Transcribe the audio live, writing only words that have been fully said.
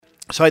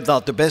So I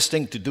thought the best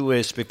thing to do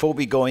is, before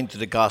we go into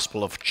the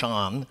Gospel of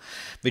John,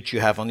 which you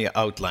have on your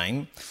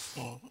outline,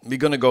 we're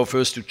going to go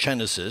first to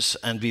Genesis,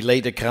 and we lay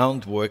the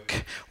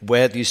groundwork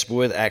where this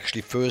word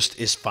actually first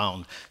is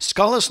found.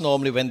 Scholars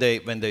normally, when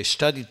they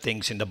study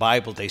things in the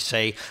Bible, they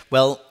say,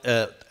 well,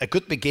 a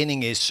good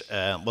beginning is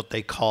what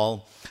they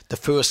call the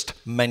first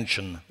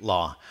mention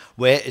law.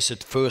 Where is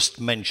it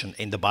first mentioned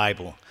in the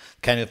Bible?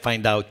 Can you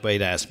find out where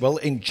it is? Well,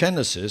 in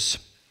Genesis,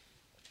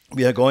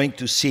 we are going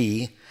to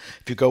see,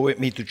 if you go with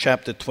me to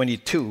chapter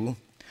 22,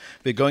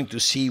 we're going to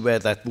see where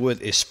that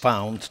word is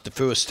found the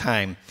first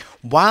time.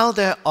 While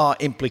there are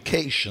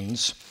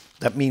implications,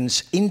 that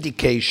means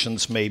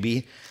indications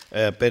maybe,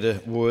 a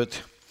better word,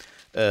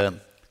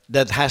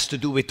 that has to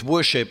do with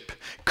worship,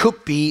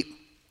 could be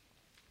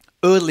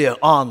earlier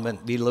on,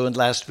 when we learned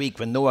last week,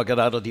 when Noah got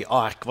out of the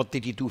ark, what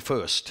did he do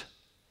first?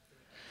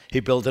 He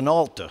built an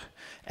altar,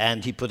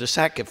 and he put a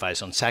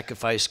sacrifice on,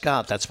 sacrificed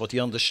God. That's what he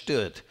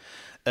understood.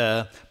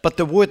 But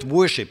the word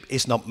worship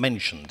is not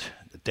mentioned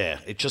there.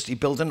 It's just he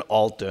built an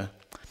altar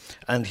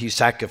and he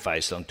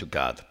sacrificed unto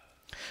God.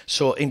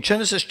 So in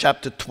Genesis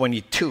chapter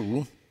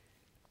 22,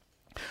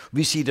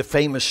 we see the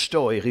famous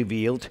story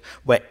revealed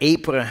where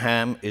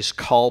Abraham is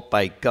called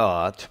by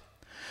God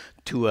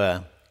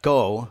to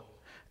go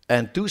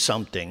and do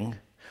something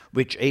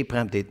which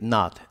Abraham did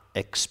not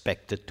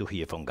expect to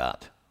hear from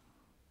God.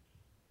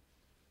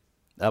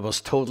 That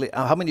was totally.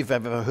 How many of you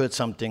have ever heard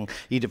something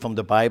either from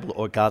the Bible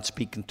or God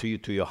speaking to you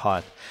to your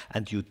heart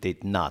and you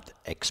did not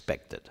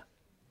expect it?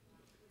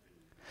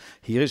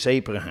 Here is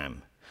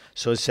Abraham.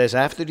 So it says,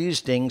 after these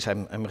things,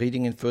 I'm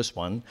reading in verse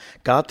 1,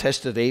 God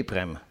tested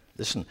Abraham.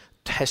 Listen,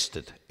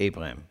 tested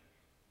Abraham.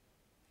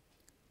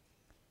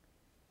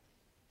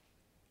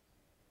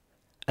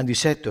 And he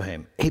said to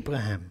him,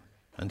 Abraham.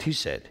 And he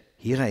said,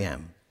 here I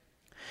am.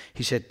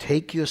 He said,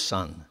 take your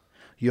son,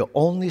 your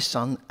only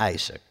son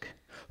Isaac,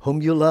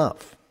 whom you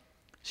love.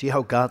 See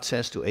how God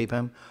says to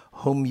Abraham,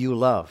 whom you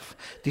love.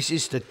 This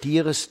is the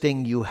dearest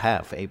thing you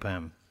have,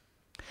 Abraham.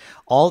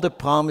 All the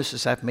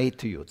promises I've made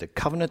to you, the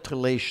covenant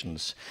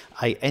relations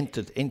I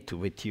entered into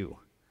with you,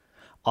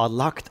 are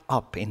locked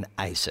up in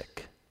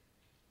Isaac.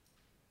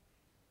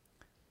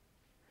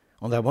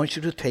 And I want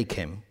you to take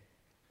him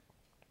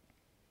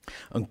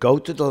and go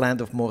to the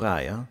land of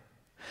Moriah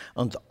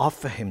and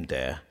offer him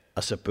there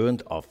as a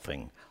burnt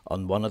offering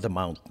on one of the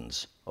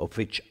mountains, of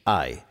which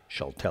I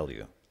shall tell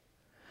you.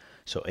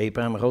 So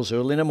Abraham rose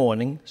early in the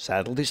morning,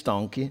 saddled his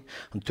donkey,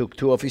 and took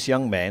 2 of his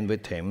young men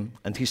with him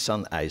and his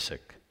son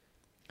Isaac.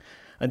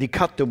 And he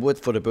cut the wood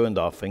for the burnt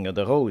offering and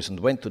arose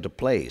and went to the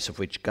place of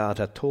which God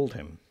had told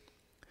him.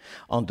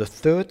 On the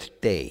 3rd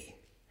day,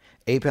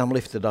 Abraham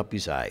lifted up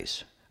his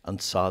eyes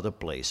and saw the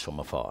place from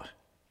afar.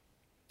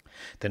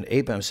 Then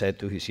Abraham said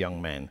to his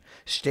young men,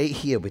 stay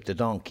here with the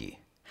donkey.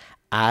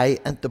 I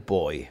and the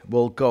boy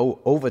will go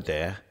over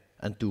there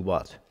and do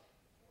what?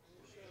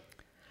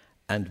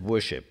 And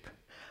worship.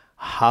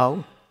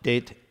 How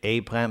did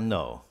Abraham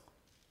know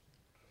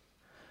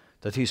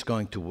that he's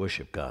going to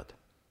worship God?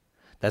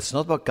 That's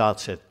not what God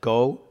said,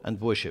 go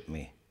and worship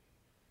me.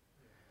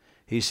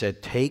 He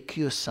said, take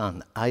your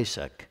son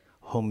Isaac,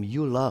 whom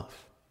you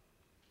love,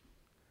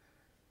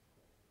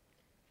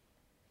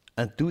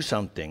 and do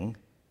something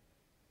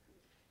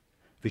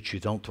which you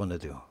don't want to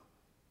do.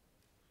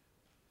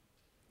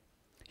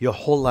 Your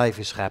whole life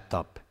is wrapped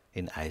up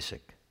in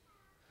Isaac.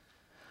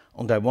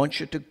 And I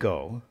want you to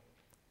go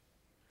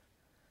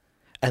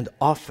and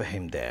offer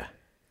him there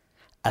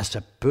as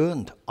a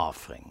burnt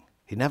offering.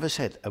 He never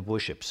said a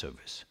worship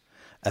service.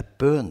 A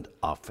burnt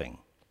offering.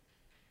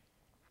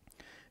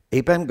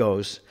 Abraham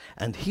goes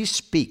and he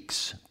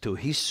speaks to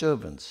his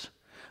servants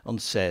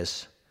and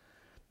says,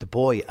 the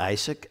boy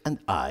Isaac and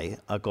I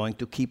are going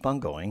to keep on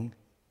going.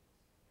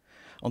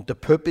 And the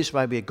purpose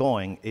why we're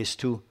going is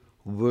to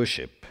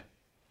worship.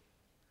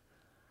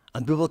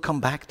 And we will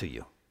come back to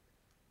you.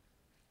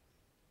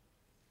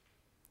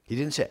 He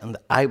didn't say, and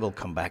I will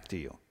come back to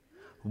you.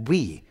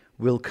 We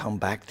will come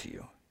back to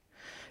you.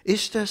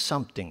 Is there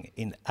something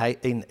in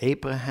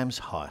Abraham's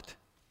heart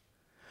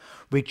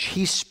which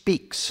he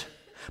speaks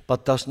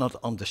but does not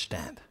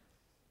understand?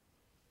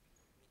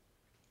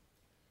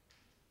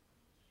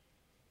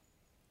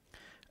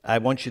 I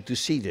want you to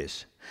see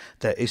this.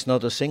 There is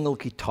not a single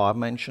guitar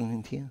mentioned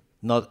in here,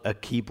 not a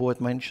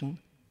keyboard mentioned,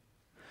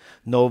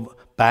 no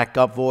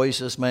backup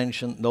voices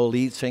mentioned, no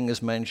lead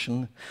singers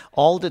mentioned.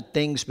 All the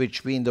things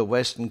which we in the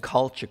Western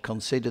culture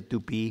consider to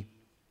be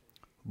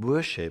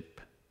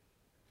worship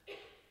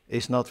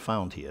is not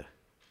found here.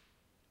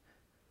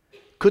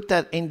 Could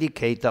that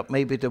indicate that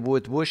maybe the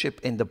word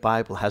worship in the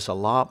Bible has a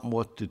lot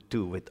more to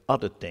do with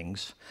other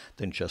things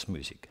than just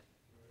music?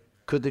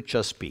 Could it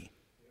just be?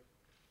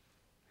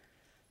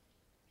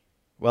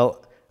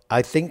 Well,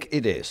 I think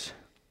it is.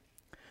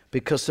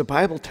 Because the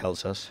Bible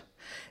tells us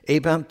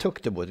Abraham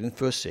took the wood in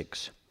verse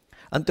 6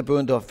 and the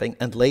burnt offering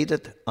and laid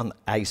it on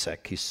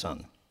Isaac his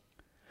son.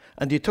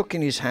 And he took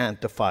in his hand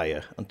the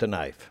fire and the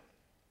knife.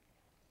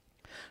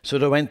 So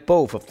they went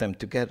both of them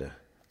together.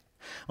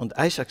 And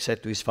Isaac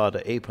said to his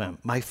father Abraham,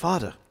 my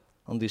father.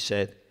 And he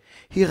said,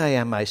 Here I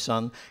am, my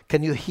son.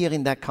 Can you hear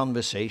in that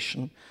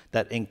conversation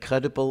that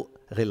incredible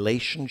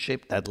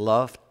relationship, that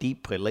love,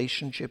 deep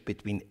relationship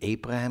between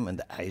Abraham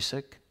and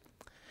Isaac?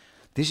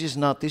 This is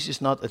not a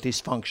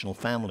dysfunctional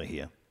family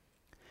here.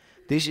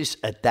 This is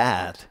a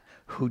dad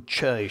who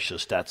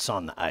cherishes that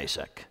son,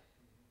 Isaac.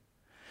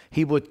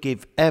 He would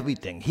give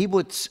everything. He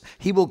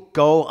would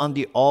go on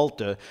the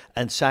altar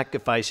and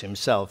sacrifice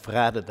himself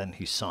rather than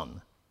his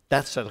son.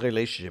 That's that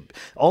relationship.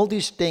 All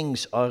these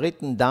things are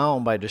written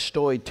down by the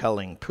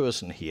storytelling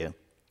person here.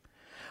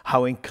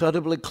 How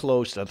incredibly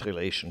close that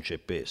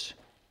relationship is.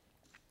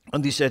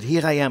 And he said,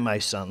 here I am, my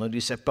son. And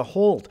he said,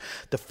 behold,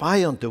 the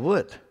fire and the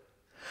wood.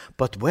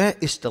 But where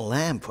is the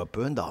lamb for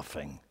burnt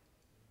offering?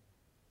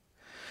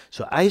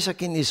 So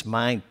Isaac in his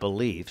mind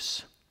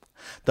believes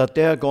that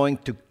they are going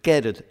to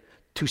get it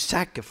to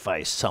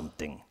sacrifice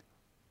something.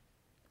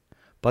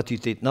 But he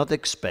did not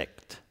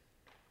expect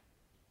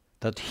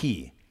that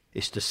he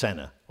is the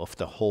center of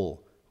the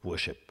whole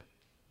worship.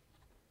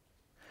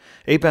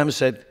 Abraham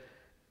said,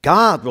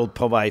 God will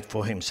provide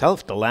for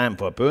himself the lamb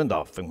for a burnt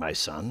offering, my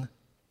son.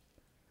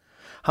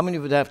 How many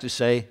would have to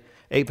say,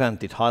 Abraham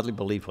did hardly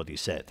believe what he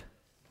said?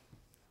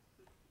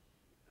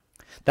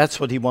 That's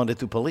what he wanted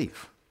to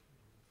believe.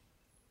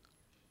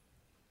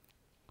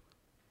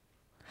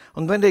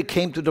 And when they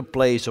came to the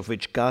place of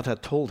which God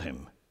had told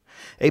him,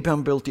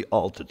 Abraham built the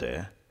altar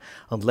there,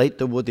 and laid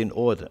the wood in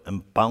order,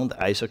 and bound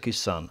Isaac his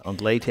son,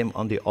 and laid him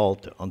on the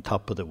altar on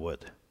top of the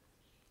wood.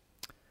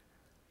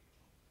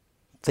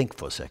 Think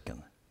for a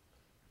second.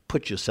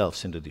 Put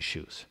yourselves into these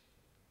shoes.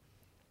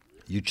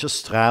 You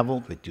just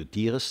traveled with your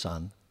dearest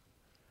son,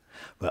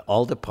 where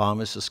all the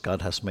promises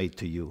God has made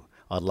to you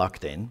are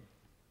locked in.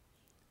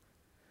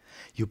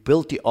 You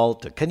built the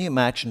altar. Can you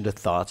imagine the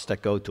thoughts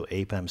that go to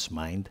Abraham's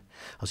mind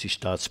as he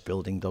starts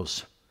building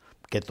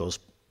get those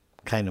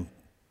kind of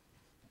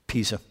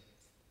piece of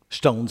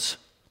stones,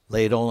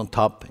 lay it all on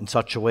top in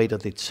such a way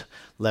that it's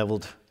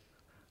leveled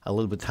a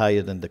little bit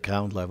higher than the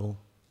ground level?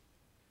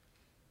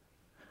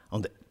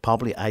 And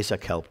probably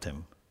Isaac helped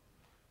him.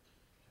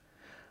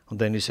 And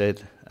then he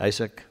said,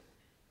 Isaac,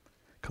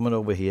 come on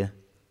over here.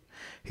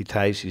 He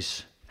ties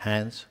his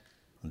hands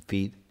and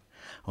feet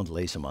and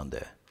lays them on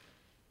there.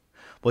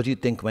 What do you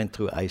think went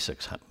through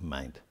Isaac's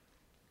mind?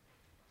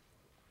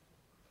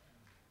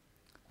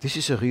 This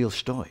is a real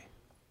story.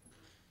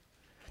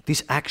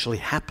 This actually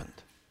happened.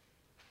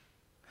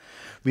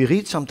 We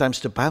read sometimes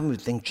the Bible and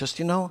we think,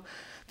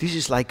 this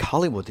is like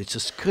Hollywood, it's a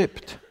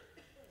script.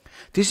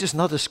 This is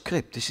not a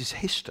script, this is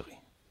history.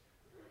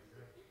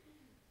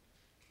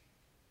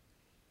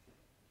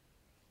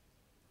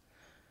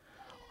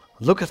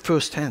 Look at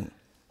verse 10.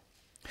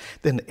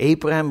 Then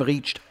Abraham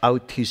reached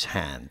out his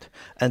hand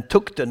and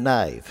took the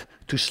knife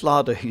to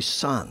slaughter his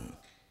son.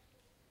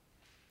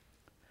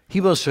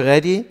 He was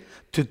ready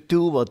to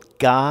do what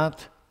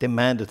God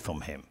demanded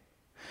from him.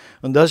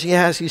 And as he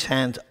has his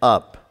hand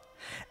up,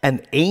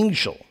 an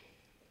angel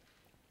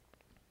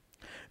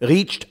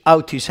reached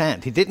out his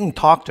hand. He didn't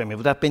talk to him, it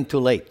would have been too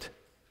late.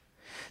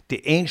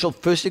 The angel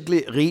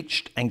physically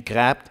reached and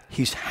grabbed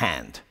his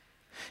hand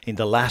in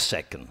the last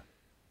second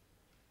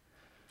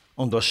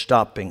and was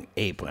stopping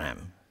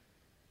Abraham.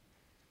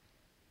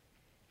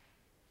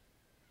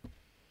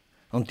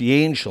 And the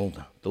angel,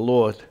 the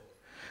Lord,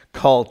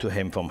 called to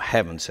him from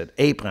heaven, said,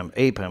 Abraham,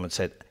 Abraham, and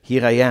said,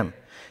 here I am.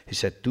 He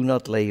said, do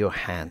not lay your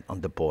hand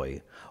on the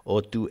boy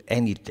or do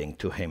anything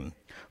to him.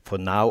 For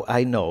now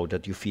I know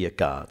that you fear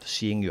God,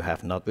 seeing you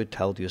have not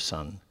withheld your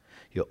son,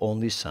 your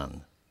only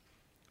son,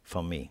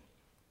 from me.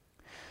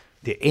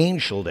 The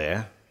angel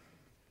there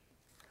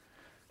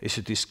is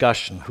a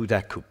discussion who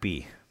that could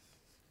be.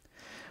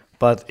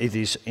 But it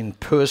is in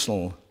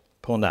personal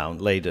pronoun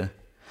later.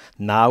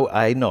 Now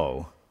I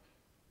know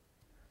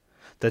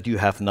that you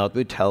have not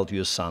withheld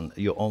your son,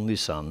 your only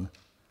son,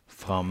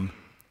 from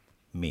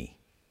me.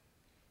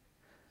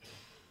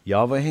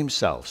 Yahweh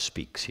himself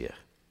speaks here.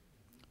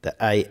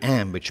 The I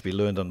am, which we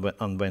learned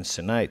on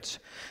Wednesday nights,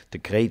 the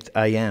great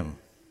I am.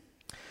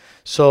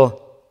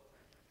 So,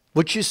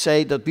 would you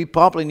say that we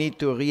probably need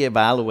to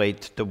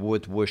reevaluate the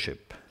word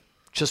worship,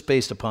 just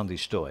based upon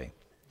this story?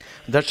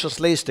 That just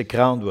lays the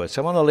groundwork.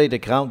 So I want to lay the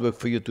groundwork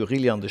for you to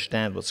really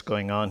understand what's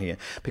going on here,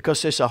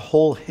 because there's a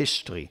whole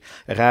history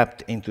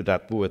wrapped into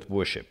that word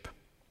worship.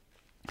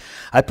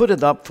 I put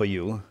it up for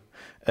you,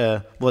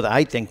 what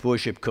I think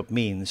worship could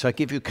mean. So I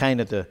give you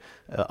kind of the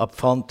up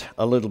front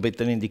a little bit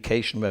an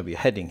indication where we're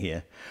heading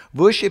here.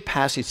 Worship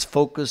has its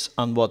focus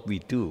on what we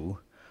do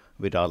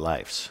with our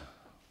lives.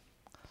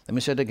 Let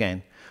me say it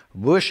again.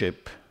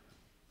 Worship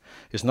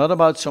is not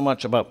about so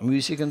much about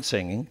music and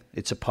singing.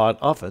 It's a part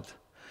of it.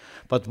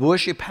 But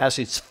worship has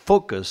its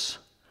focus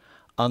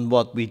on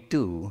what we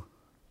do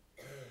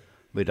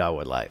with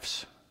our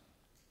lives.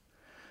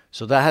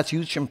 So that has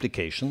huge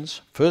implications.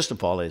 First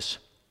of all is,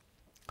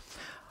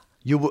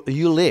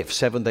 you live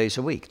 7 days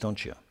a week,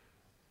 don't you?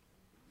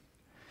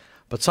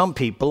 But some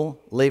people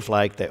live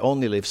like they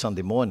only live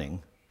Sunday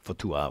morning for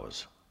 2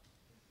 hours.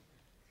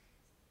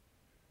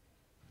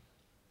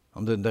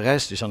 And then the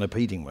rest is on a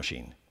breathing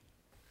machine.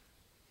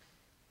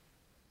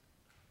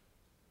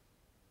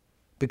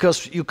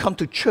 Because you come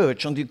to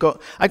church and you go,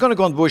 I'm going to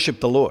go and worship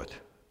the Lord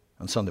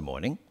on Sunday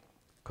morning,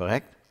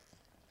 correct?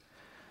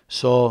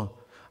 So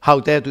how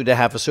dare do they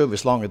have a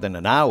service longer than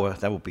an hour?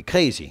 That would be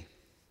crazy.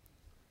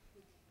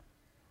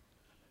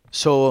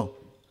 So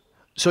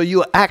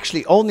you're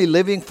actually only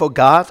living for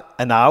God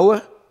an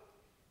hour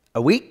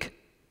a week?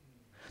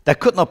 That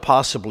could not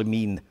possibly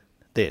mean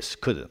this,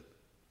 could it?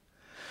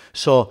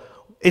 So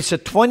it's a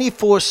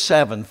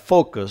 24/7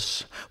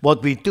 focus,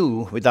 what we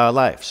do with our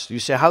lives. You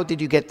say, how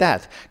did you get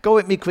that? Go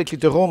with me quickly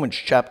to Romans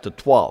chapter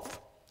 12.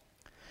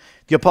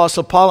 The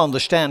Apostle Paul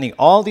understanding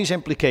all these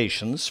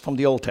implications from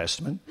the Old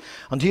Testament,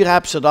 and he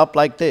wraps it up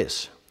like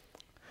this.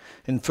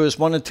 In verse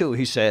 1 and 2,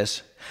 he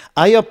says,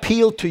 I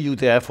appeal to you,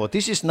 therefore.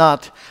 This is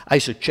not, I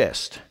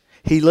suggest.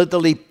 He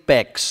literally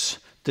begs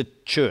the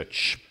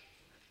church.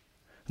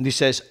 And he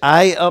says,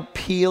 I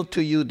appeal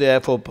to you,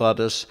 therefore,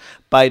 brothers,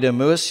 by the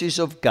mercies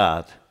of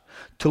God,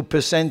 to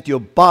present your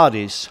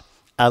bodies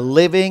a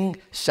living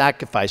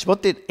sacrifice.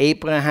 What did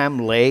Abraham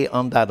lay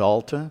on that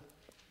altar?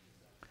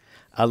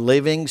 A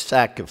living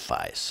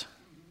sacrifice.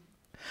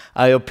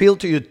 I appeal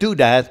to you, do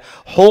that,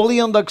 holy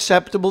and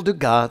acceptable to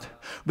God,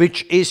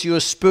 which is your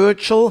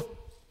spiritual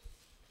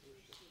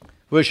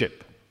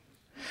worship.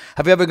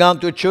 Have you ever gone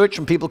to a church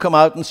and people come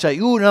out and say,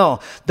 oh no,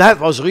 that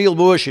was real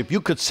worship.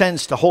 You could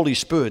sense the Holy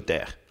Spirit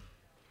there.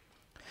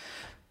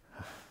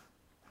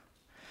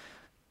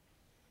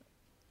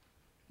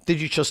 Did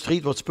you just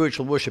read what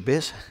spiritual worship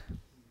is?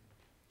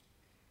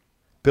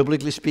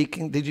 Biblically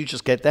speaking, did you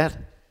just get that?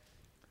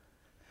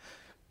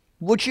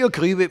 Would you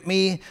agree with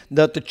me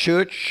that the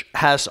church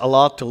has a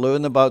lot to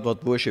learn about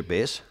what worship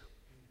is?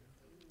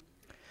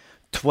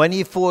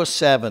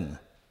 24/7.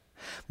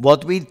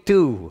 What we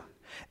do,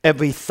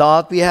 every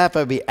thought we have,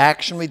 every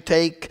action we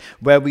take,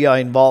 where we are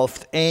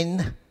involved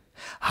in,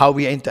 how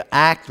we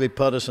interact with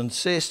brothers and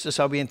sisters,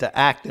 how we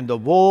interact in the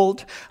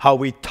world, how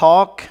we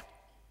talk.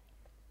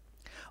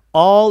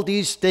 All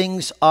these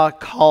things are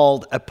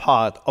called a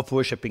part of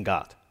worshiping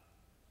God.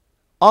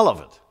 All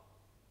of it.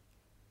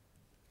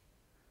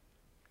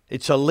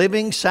 It's a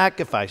living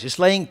sacrifice. It's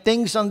laying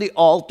things on the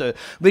altar,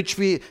 which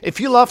if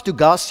you love to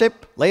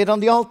gossip, lay it on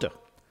the altar.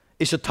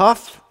 Is it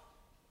tough?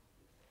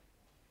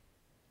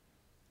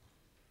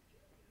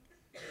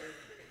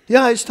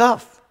 Yeah, it's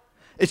tough.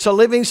 It's a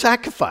living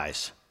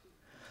sacrifice.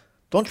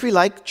 Don't we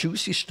like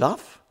juicy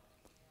stuff?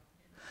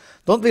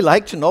 Don't we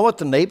like to know what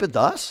the neighbor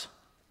does?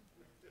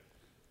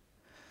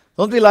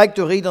 Don't we like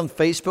to read on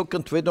Facebook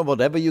and Twitter,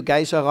 whatever you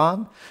guys are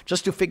on,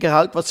 just to figure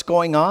out what's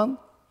going on?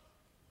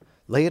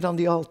 Lay it on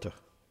the altar.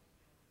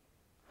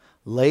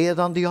 Lay it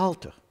on the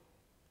altar.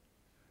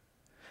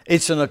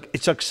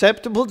 It's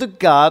acceptable to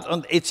God,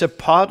 and it's a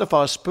part of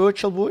our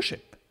spiritual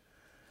worship.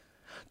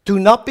 Do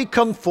not be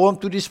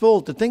conformed to this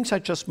world. The things I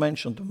just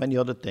mentioned, and many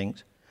other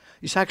things,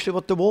 is actually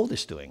what the world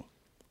is doing.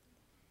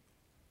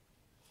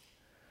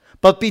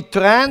 But be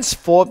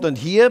transformed, and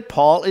here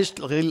Paul is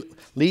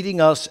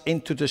leading us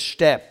into the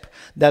step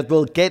that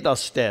will get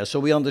us there, so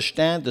we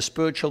understand the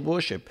spiritual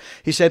worship.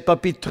 He said,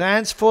 but be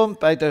transformed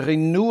by the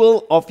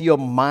renewal of your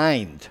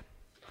mind.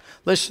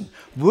 Listen,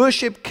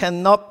 worship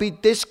cannot be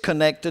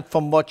disconnected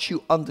from what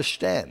you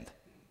understand.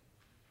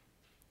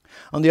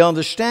 And the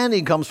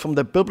understanding comes from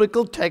the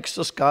biblical text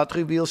as God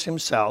reveals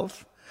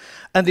himself,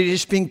 and it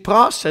is being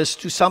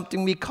processed to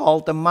something we call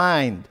the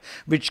mind,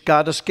 which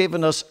God has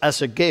given us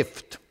as a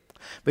gift,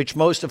 which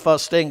most of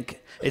us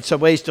think it's a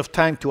waste of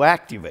time to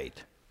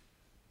activate.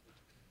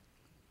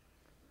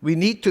 We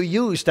need to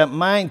use that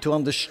mind to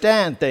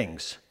understand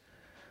things.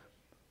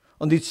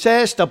 And it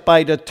says that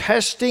by the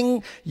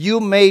testing,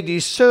 you may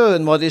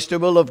discern what is the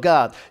will of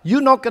God.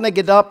 You're not going to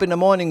get up in the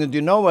morning and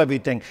you know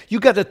everything. You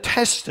got to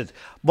test it.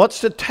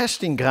 What's the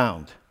testing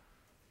ground?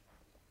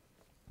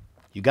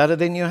 You got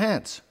it in your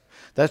hands.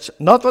 That's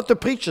not what the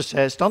preacher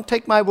says. Don't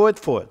take my word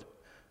for it.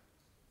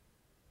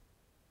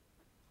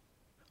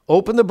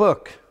 Open the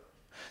book.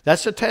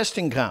 That's the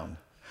testing ground.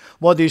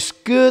 What is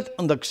good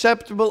and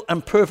acceptable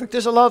and perfect.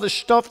 There's a lot of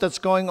stuff that's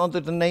going under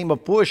the name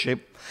of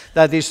worship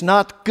that is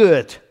not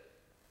good.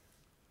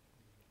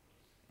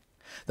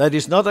 That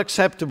is not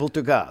acceptable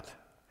to God.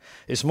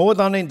 It's more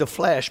done in the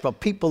flesh, but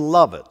people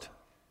love it.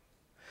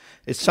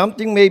 It's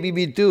something maybe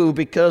we do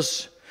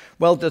because,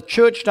 well, the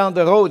church down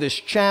the road is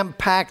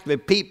jam-packed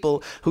with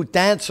people who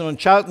dance and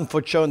shouting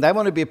for joy, and I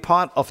want to be a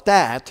part of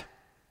that.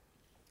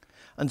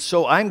 And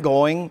so I'm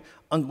going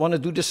and want to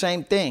do the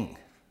same thing.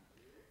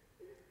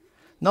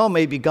 No,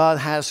 maybe God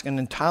has an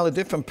entirely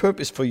different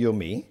purpose for you and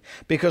me,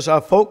 because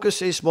our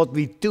focus is what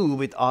we do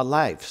with our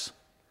lives.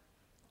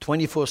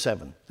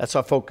 24/7. That's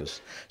our focus.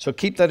 So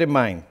keep that in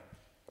mind.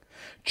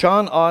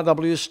 John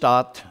R.W.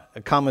 Stott,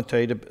 a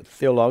commentator,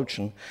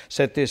 theologian,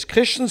 said this: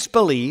 Christians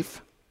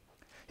believe,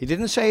 he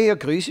didn't say he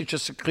agrees, he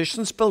just said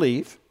Christians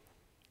believe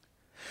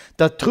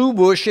that true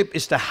worship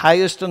is the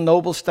highest and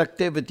noblest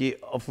activity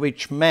of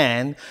which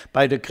man,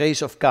 by the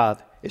grace of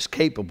God, is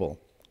capable.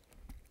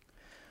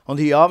 And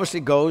he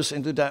obviously goes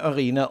into the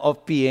arena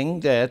of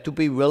being there to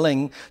be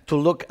willing to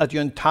look at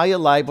your entire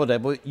life,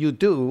 whatever you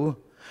do,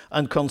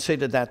 and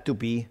consider that to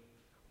be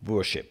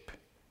worship.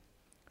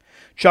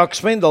 Chuck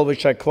Swindoll,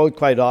 which I quote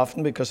quite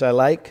often because I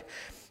like,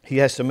 he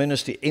has the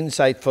ministry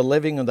Insight for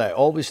Living, and I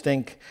always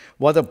think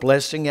what a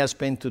blessing he has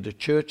been to the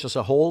church as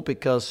a whole,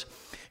 because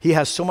he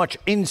has so much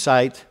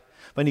insight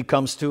when it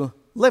comes to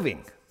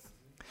living.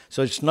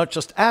 So it's not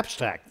just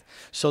abstract.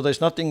 So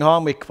there's nothing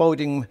wrong with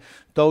quoting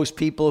those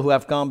people who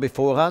have gone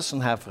before us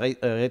and have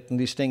written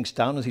these things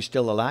down, and he's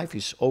still alive.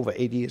 He's over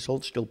 80 years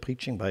old, still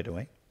preaching, by the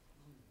way.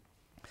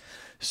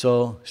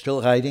 So,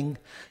 still writing.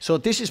 So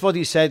this is what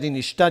he said in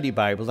his study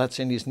Bible. That's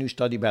in his new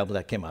study Bible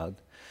that came out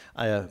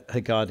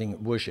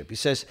regarding worship. He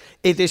says,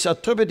 "It is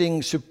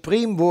attributing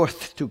supreme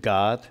worth to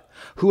God,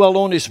 who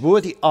alone is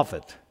worthy of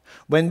it.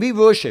 When we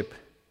worship,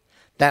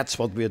 that's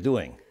what we're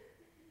doing.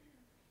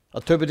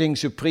 Attributing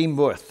supreme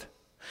worth.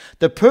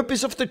 The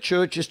purpose of the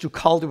church is to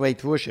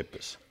cultivate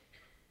worshipers."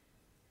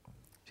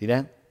 See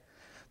that?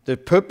 The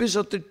purpose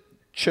of the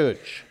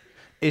church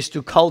is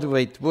to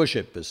cultivate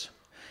worshipers.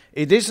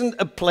 It isn't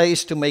a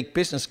place to make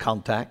business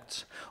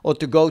contacts or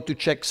to go to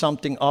check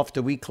something off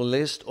the weekly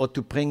list or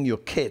to bring your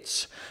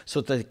kids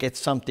so that they get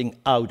something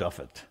out of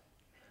it.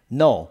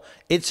 No,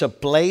 it's a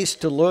place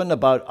to learn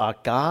about our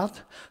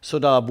God so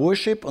that our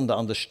worship and the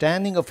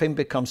understanding of Him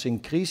becomes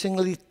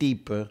increasingly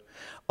deeper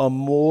or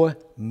more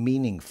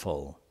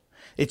meaningful.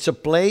 It's a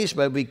place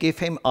where we give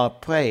Him our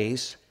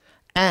praise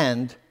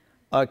and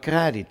our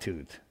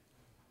gratitude.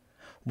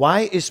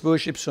 Why is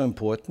worship so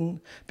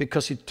important?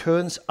 Because it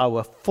turns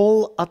our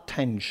full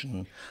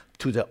attention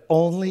to the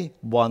only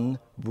one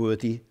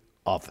worthy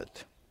of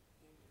it.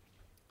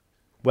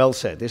 Well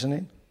said, isn't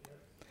it?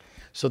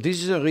 So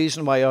this is a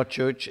reason why our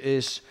church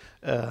is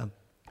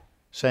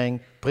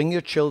saying, bring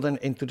your children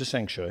into the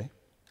sanctuary.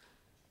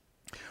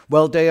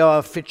 Well, they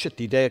are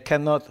fidgety, they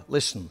cannot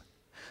listen.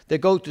 They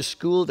go to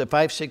school, they're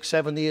 5, 6,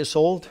 7 years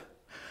old,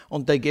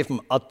 and they give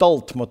them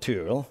adult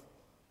material.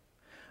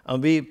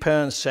 And we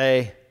parents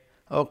say,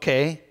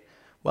 okay,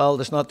 well,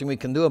 there's nothing we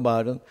can do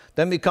about it.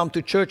 Then we come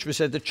to church, we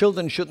say the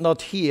children should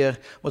not hear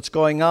what's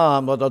going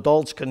on, what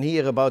adults can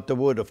hear about the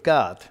Word of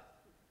God.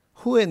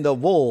 Who in the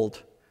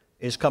world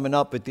is coming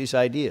up with these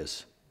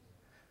ideas?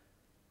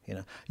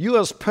 You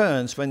as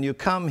parents, when you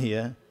come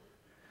here,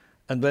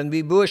 and when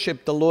we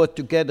worship the Lord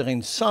together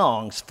in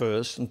songs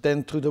first, and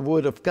then through the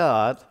Word of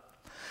God,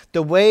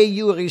 the way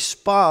you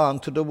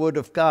respond to the Word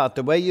of God,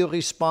 the way you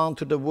respond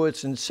to the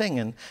words in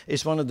singing,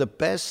 is one of the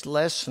best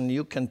lessons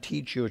you can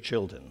teach your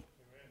children.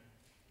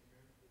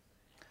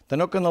 They're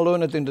not going to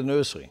learn it in the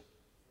nursery.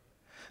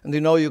 And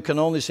you can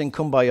only sing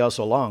Kumbaya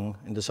so long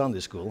in the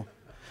Sunday school.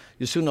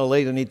 You sooner or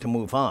later need to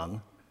move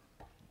on.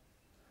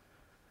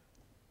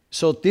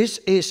 So this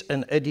is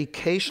an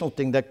educational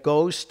thing that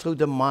goes through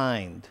the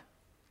mind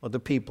of the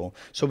people.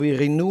 So we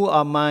renew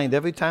our mind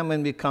every time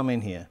when we come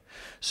in here.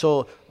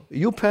 So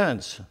you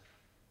parents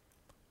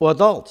or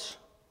adults,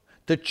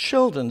 the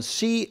children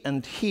see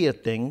and hear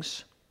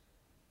things,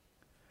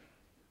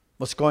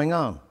 what's going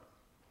on,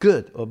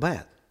 good or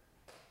bad.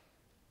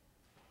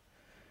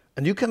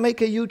 And you can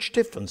make a huge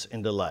difference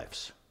in their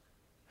lives.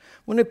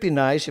 Wouldn't it be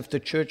nice if the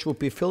church would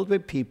be filled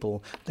with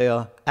people that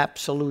are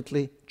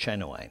absolutely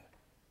genuine?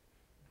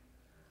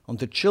 And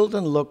the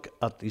children look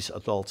at these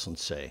adults and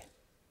say,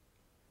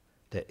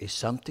 there is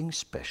something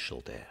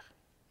special there.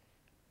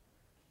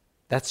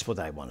 That's what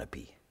I want to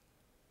be.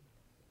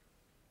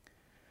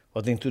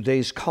 But in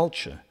today's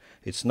culture,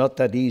 it's not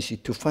that easy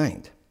to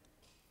find.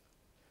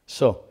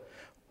 So,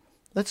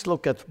 let's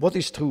look at what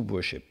is true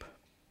worship.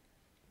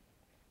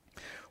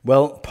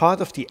 Well, part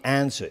of the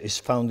answer is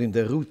found in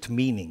the root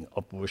meaning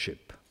of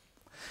worship.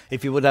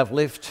 If you would have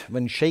lived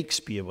when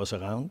Shakespeare was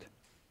around,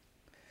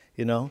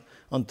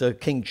 and the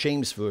King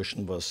James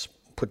Version was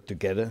put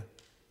together,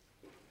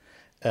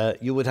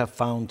 you would have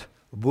found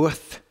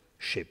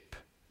worthship.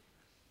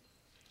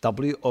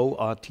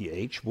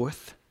 W-O-R-T-H,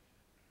 worth,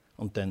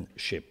 and then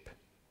ship.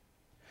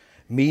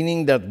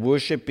 Meaning that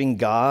worshiping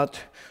God,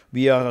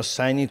 we are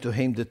assigning to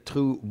Him the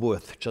true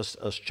worth, just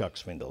as Chuck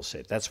Swindoll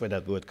said. That's where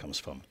that word comes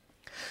from.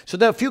 So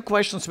there are a few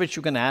questions which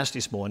you can ask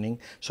this morning,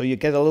 so you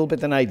get a little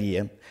bit an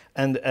idea.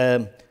 And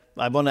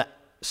I want to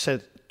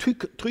set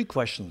three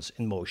questions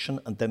in motion,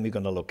 and then we're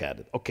going to look at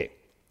it. Okay,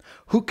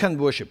 who can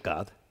worship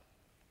God?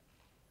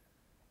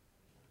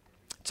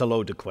 It's a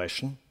loaded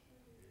question.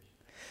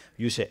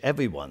 You say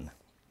everyone.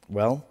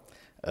 Well,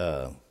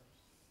 we're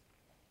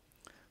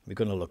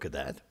going to look at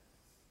that.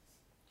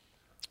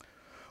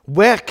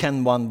 Where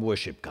can one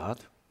worship God?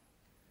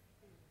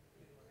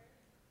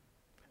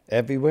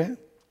 Everywhere.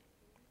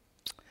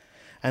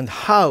 And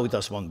how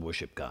does one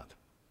worship God?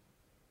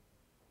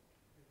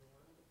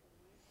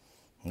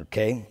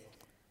 Okay.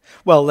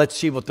 Well, let's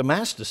see what the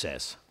Master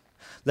says.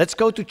 Let's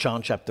go to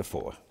John chapter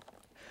 4.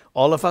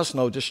 All of us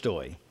know the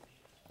story.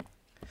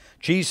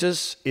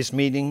 Jesus is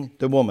meeting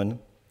the woman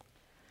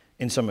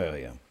in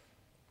Samaria.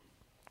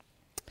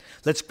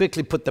 Let's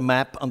quickly put the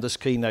map on the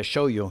screen. I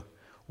show you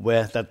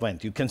where that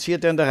went. You can see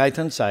it on the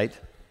right-hand side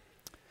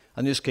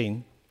on your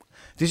screen.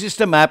 This is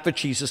the map where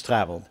Jesus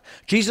traveled.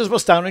 Jesus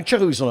was down in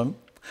Jerusalem.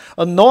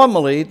 And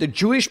normally, the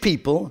Jewish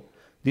people,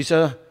 these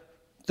are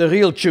the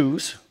real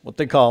Jews, what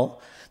they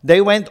call, they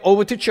went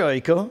over to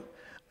Jericho,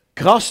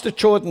 crossed the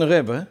Jordan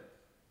River,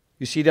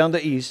 you see down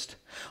the east,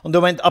 and they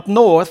went up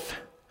north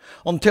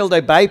until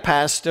they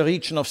bypassed the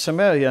region of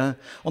Samaria,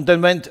 and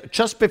then went,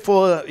 just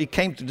before he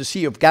came to the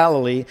Sea of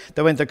Galilee,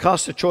 they went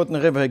across the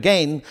Jordan River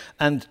again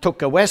and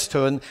took a west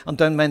turn, and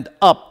then went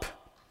up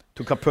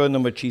to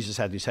Capernaum where Jesus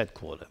had his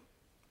headquarters.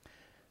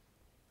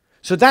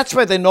 So that's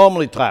where they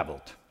normally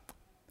traveled.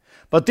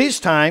 But this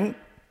time,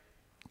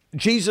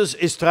 Jesus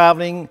is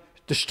traveling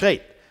the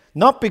straight.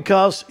 Not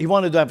because he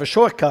wanted to have a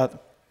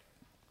shortcut,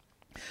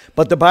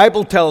 but the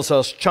Bible tells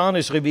us, John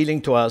is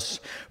revealing to us,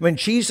 when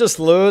Jesus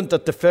learned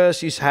that the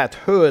Pharisees had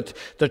heard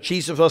that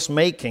Jesus was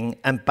making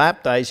and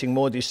baptizing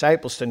more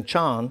disciples than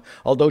John,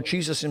 although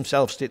Jesus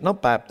himself did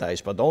not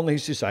baptize, but only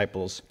his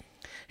disciples,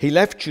 he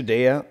left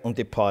Judea and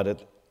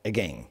departed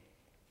again.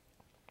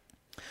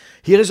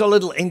 Here is a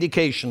little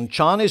indication.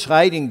 John is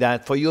writing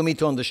that for you and me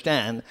to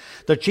understand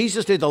that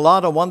Jesus did a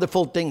lot of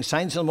wonderful things,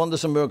 signs and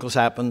wonders and miracles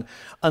happened,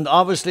 and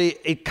obviously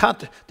it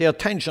caught the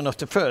attention of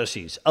the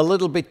Pharisees a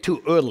little bit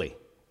too early.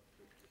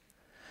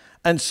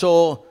 And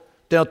so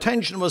the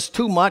attention was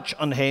too much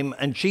on him,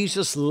 and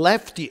Jesus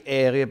left the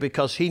area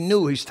because he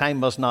knew his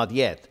time was not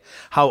yet.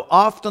 How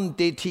often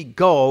did he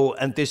go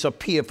and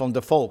disappear from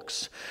the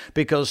folks?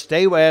 Because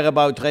they were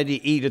about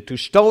ready either to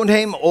stone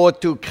him or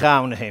to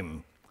crown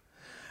him.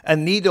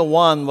 And neither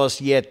one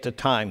was yet the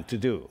time to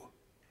do.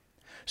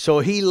 So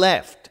he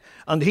left,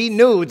 and he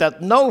knew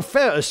that no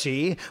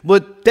Pharisee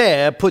would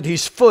dare put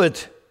his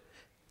foot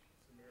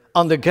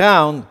on the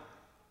ground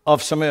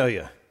of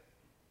Samaria.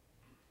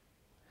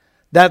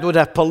 That would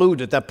have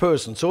polluted that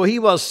person. So he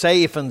was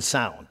safe and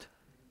sound.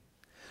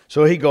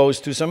 So he goes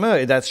to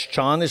Samaria. That's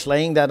John is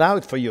laying that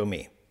out for you and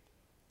me.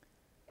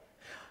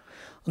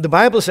 The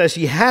Bible says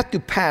he had to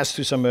pass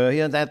to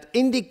Samaria. That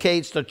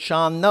indicates that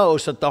John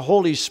knows that the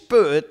Holy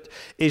Spirit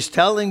is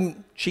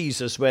telling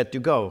Jesus where to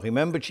go.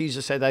 Remember,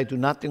 Jesus said, I do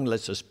nothing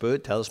unless the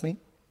Spirit tells me.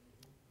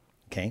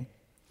 Okay.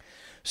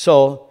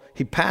 So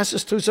he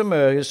passes through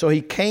Samaria. So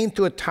he came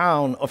to a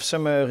town of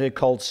Samaria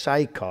called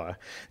Sychar,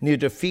 near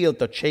the field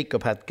that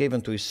Jacob had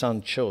given to his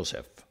son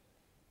Joseph.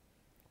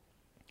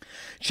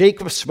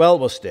 Jacob's well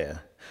was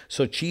there.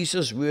 So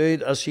Jesus,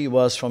 wearied as he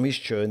was from his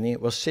journey,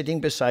 was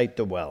sitting beside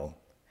the well.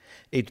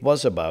 It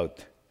was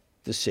about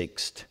the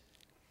 6th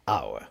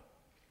hour.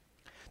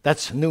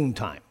 That's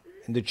noontime.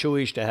 In the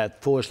Jewish, they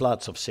had 4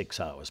 slots of 6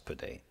 hours per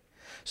day.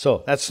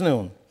 So that's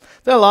noon.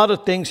 There are a lot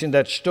of things in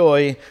that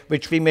story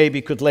which we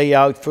maybe could lay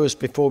out first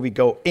before we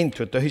go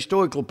into it. The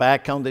historical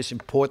background is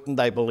important,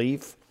 I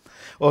believe.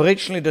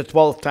 Originally, the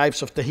 12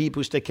 tribes of the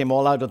Hebrews, they came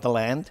all out of the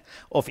land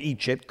of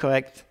Egypt,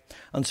 correct?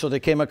 And so they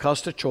came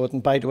across the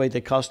Jordan. By the way,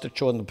 they crossed the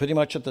Jordan pretty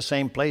much at the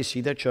same place.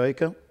 See that,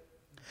 Jericho?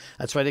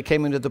 That's why they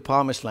came into the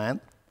promised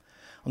land.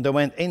 And they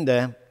went in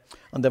there,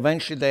 and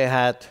eventually they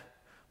had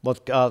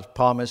what God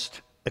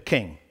promised, a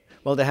king.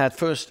 Well, they had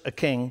first a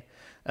king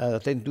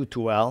that didn't do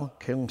too well,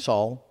 King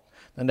Saul.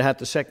 Then they had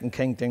the second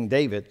king, King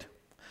David.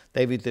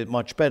 David did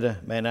much better,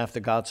 man after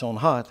God's own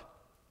heart.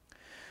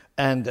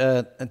 And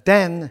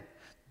then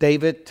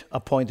David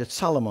appointed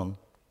Solomon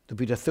to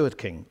be the third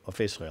king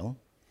of Israel.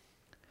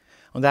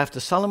 And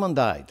after Solomon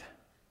died,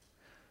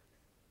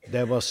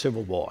 there was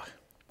civil war.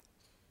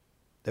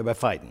 They were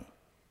fighting.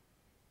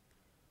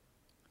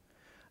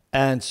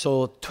 And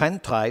so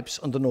 10 tribes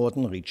in the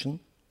northern region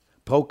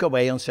broke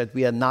away and said,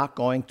 we are not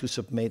going to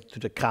submit to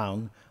the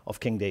crown of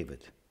King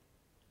David,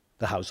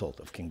 the household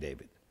of King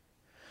David.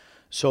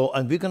 So,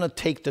 and we're going to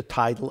take the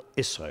title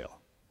Israel.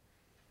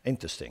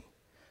 Interesting.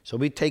 So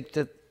we take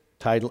the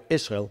title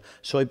Israel,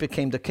 so it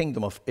became the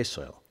kingdom of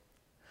Israel.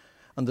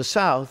 On the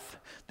south,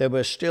 there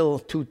were still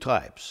 2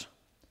 tribes,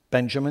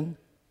 Benjamin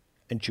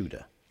and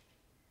Judah.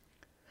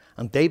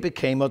 And they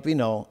became what we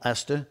know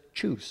as the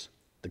Jews,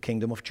 the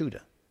kingdom of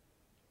Judah.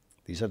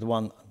 These are the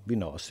one we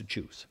know as the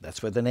Jews.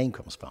 That's where the name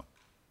comes from,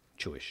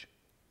 Jewish.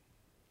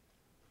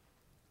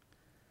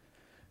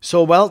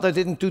 So, well, they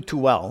didn't do too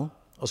well,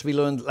 as we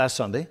learned last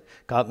Sunday.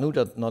 God knew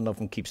that none of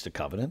them keeps the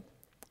covenant.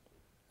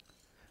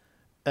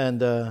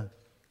 And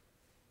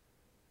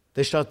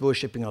they start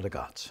worshipping other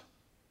gods.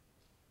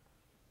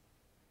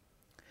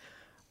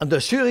 And the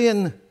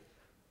Assyrian,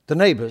 the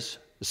neighbors,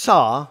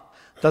 saw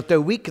that they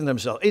weakened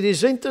themselves. It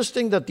is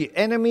interesting that the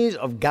enemies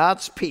of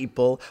God's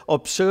people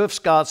observes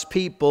God's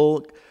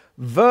people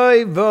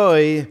very,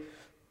 very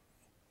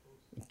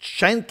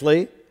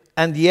gently,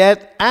 and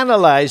yet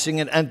analyzing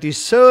it and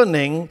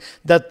discerning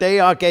that they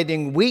are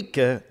getting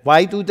weaker.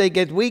 Why do they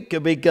get weaker?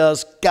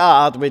 Because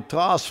God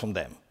withdraws from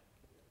them.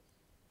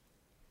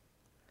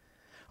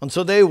 And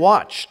so they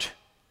watched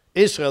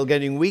Israel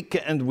getting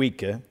weaker and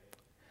weaker.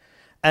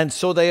 And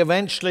so they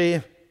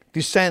eventually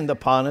descend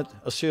upon it.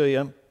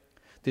 Assyria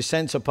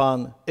descends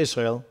upon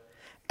Israel,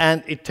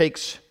 and it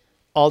takes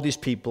all these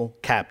people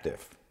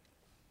captive.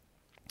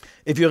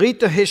 If you read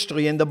the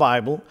history in the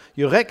Bible,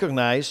 you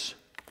recognize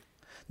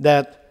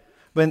that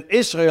when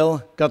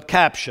Israel got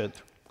captured,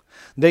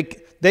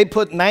 they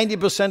put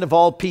 90% of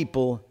all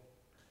people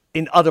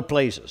in other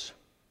places.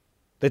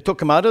 They took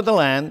them out of the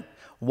land.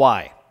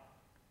 Why?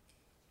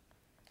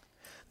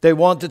 They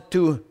wanted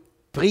to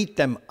breed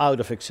them out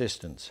of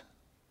existence.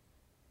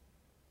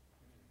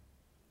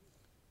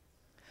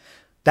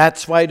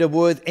 That's why the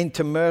word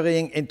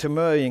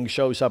intermarrying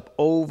shows up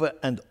over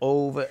and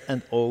over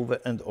and over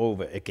and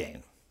over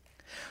again.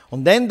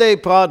 And then they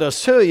brought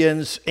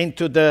Assyrians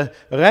into the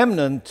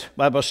remnant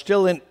that was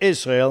still in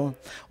Israel.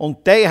 And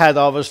they had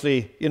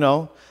obviously,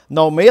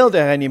 no male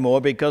there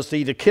anymore because they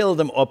either killed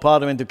them or brought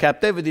them into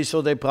captivity.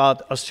 So they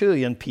brought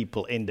Assyrian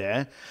people in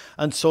there.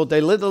 And so they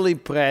literally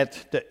bred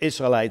the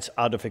Israelites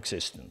out of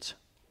existence.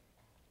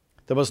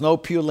 There was no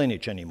pure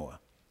lineage anymore.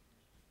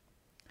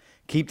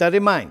 Keep that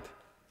in mind.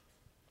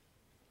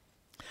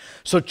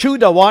 So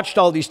Judah watched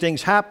all these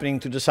things happening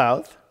to the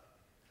south.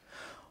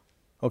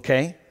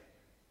 Okay.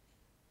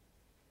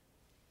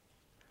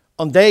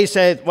 And they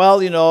said,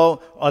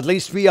 well, at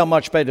least we are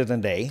much better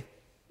than they.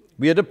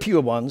 We are the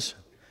pure ones.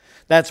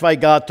 That's why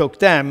God took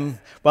them.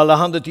 Well,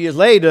 100 years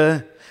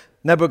later,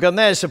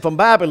 Nebuchadnezzar from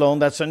Babylon,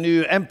 that's a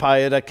new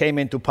empire that came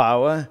into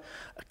power,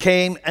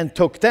 came and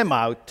took them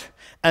out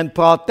and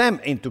brought them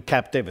into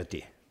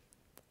captivity.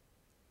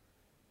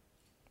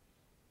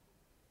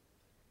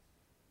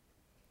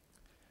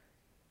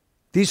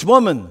 This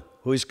woman,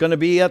 who is going to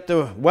be at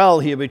the well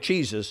here with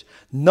Jesus,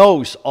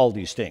 knows all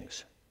these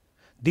things.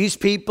 These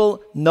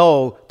people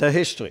know the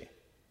history.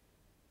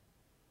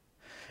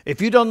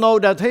 If you don't know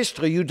that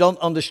history, you don't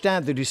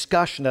understand the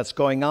discussion that's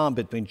going on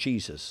between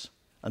Jesus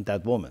and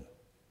that woman.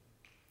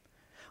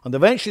 And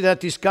eventually that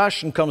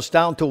discussion comes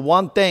down to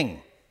one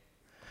thing.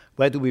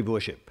 Where do we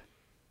worship?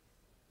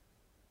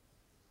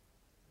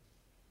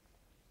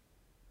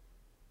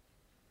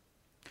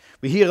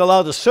 We hear a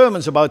lot of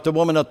sermons about the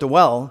woman at the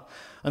well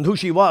and who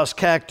she was,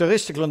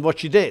 characteristical and what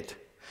she did.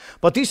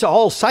 But these are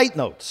all side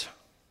notes.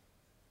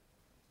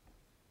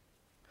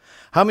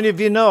 How many of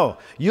you know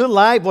your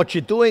life, what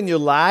you do in your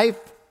life,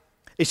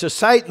 is a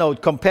side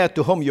note compared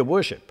to whom you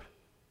worship?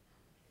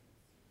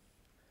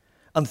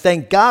 And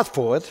thank God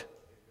for it.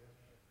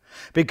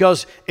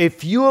 Because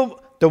if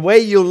the way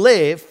you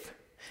live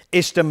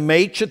is the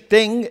major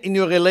thing in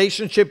your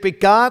relationship with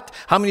God,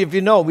 how many of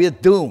you know we're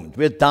doomed,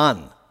 we're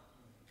done?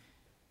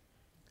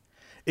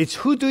 It's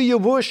who do you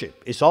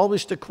worship is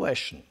always the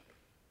question.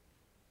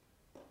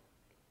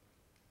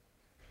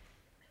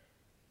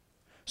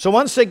 So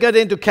once they get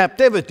into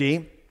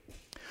captivity,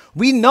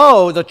 we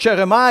know that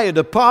Jeremiah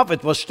the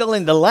prophet was still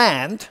in the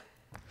land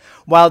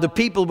while the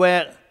people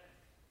were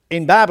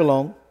in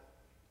Babylon.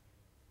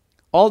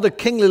 All the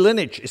kingly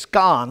lineage is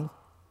gone.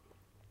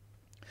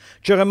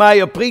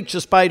 Jeremiah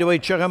preaches, by the way,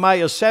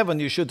 Jeremiah 7.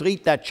 You should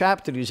read that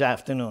chapter this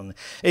afternoon.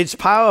 It's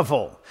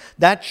powerful.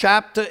 That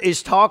chapter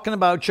is talking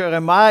about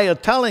Jeremiah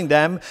telling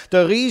them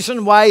the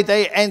reason why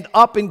they end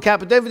up in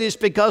captivity is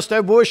because they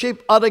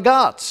worship other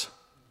gods.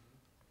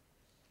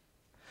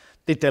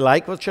 Did they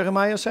like what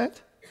Jeremiah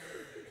said?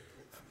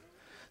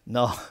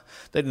 No,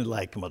 they didn't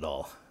like him at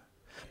all.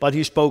 But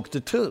he spoke the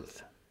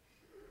truth.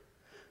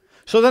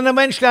 So then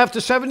eventually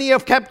after 7 years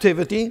of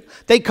captivity,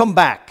 they come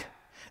back.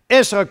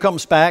 Ezra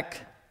comes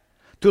back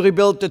to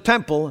rebuild the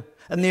temple,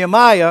 and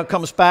Nehemiah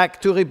comes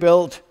back to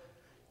rebuild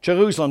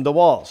Jerusalem, the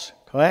walls,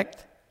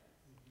 correct?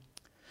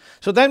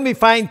 So then we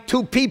find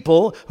two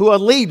people who are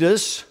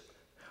leaders,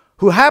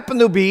 who happen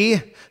to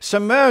be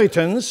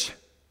Samaritans,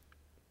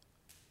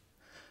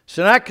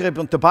 Sennacherib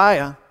and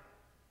Tobiah,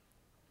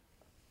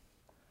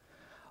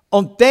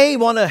 and they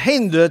want to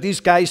hinder these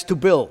guys to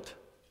build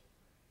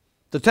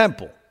the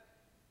temple.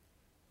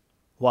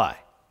 Why?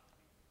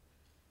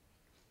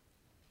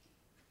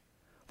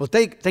 Well,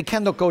 they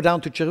cannot go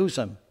down to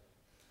Jerusalem.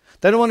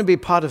 They don't want to be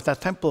part of that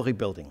temple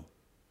rebuilding.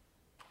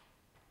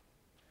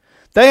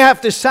 They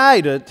have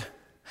decided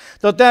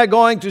that they're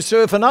going to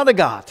serve another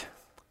God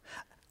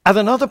at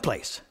another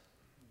place.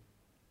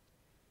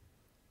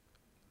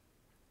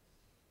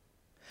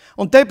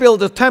 And they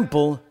build a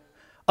temple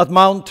at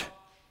Mount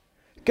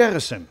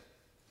Gerizim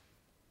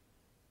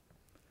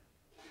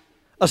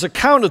as a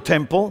counter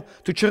temple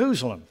to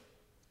Jerusalem.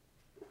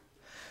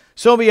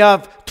 So we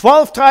have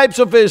 12 tribes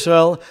of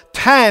Israel,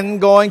 10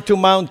 going to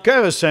Mount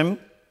Gerizim,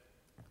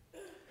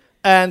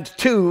 and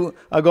 2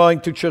 are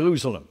going to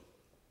Jerusalem.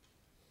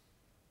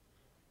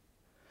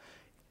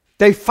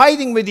 They're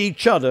fighting with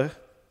each other.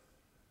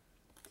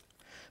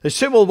 There's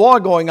civil war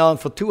going on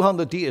for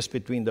 200 years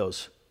between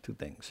those two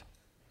things,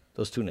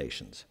 those two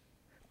nations.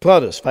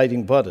 Brothers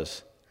fighting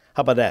brothers.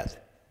 How about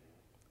that?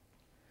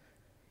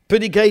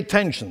 Pretty great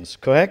tensions,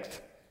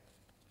 correct?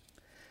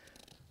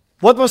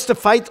 What was the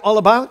fight all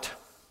about?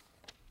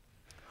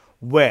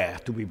 Where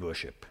do we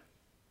worship?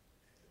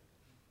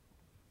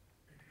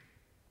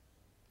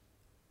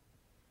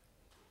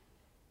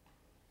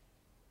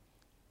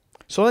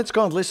 So let's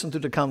go and listen to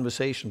the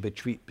conversation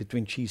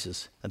between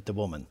Jesus and the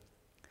woman.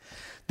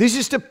 This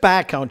is the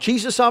background.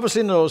 Jesus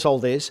obviously knows all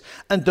this.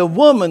 And the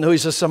woman, who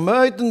is a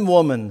Samaritan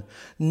woman,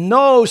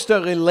 knows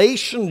the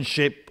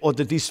relationship or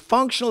the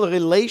dysfunctional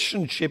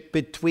relationship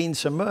between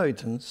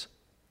Samaritans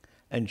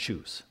and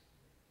Jews.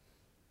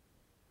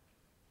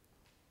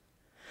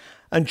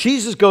 And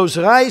Jesus goes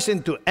right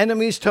into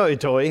enemy's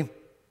territory.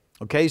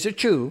 Okay, he's a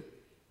Jew.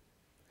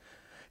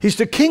 He's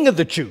the king of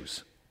the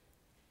Jews.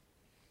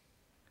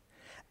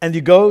 And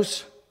he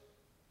goes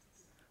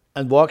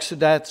and walks to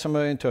that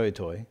Samaritan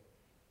territory,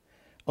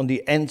 and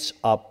he ends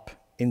up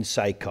in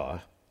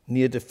Sychar,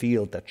 near the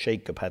field that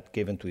Jacob had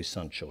given to his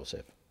son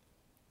Joseph.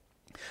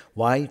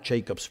 Why?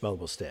 Jacob's well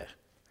was there.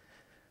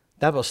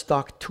 That was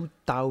dug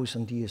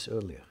 2,000 years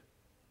earlier.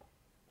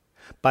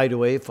 By the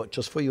way,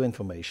 just for your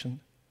information,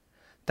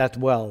 that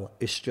well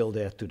is still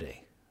there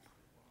today.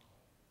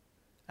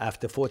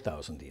 After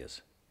 4,000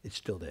 years, it's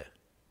still there.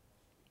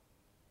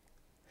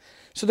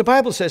 So the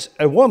Bible says,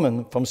 a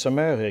woman from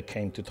Samaria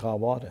came to draw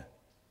water.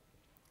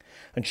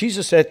 And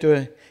Jesus said to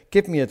her,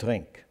 "Give me a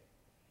drink."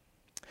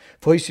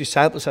 For his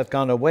disciples had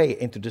gone away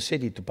into the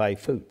city to buy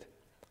food.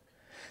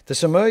 The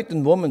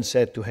Samaritan woman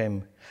said to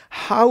him,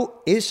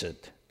 "How is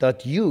it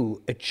that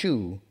you, a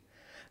Jew,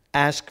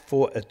 ask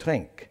for a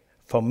drink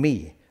from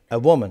me, a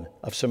woman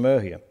of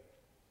Samaria?"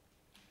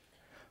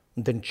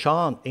 And then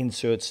John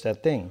inserts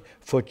that thing,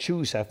 "For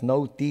Jews have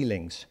no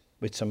dealings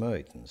with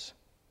Samaritans."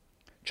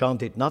 John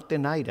did not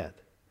deny that.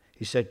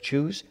 He said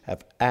Jews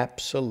have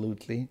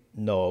absolutely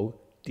no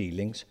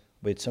dealings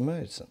with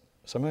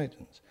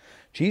Samaritans.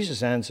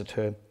 Jesus answered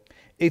her,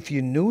 "If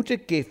you knew the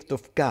gift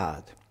of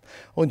God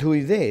and who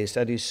it is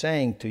that is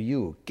saying to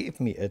you, 'Give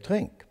me a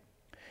drink,'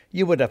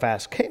 you would have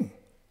asked him,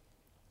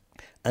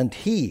 and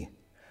he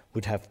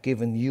would have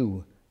given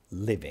you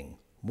living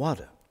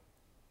water."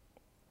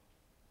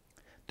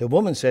 The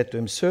woman said to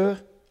him,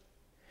 "Sir,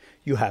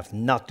 you have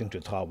nothing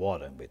to draw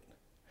water with,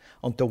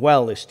 and the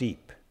well is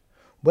deep.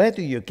 Where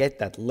do you get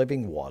that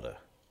living water?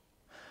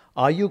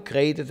 Are you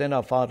greater than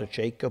our father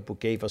Jacob, who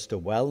gave us the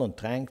well and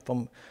drank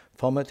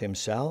from it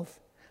himself,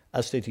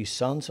 as did his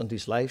sons and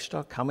his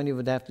livestock?" How many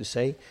would have to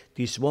say,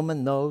 this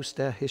woman knows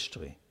their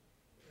history?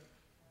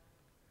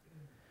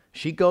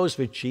 She goes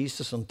with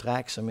Jesus and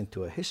drags him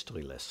into a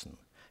history lesson.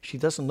 She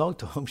doesn't know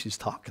to whom she's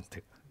talking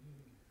to.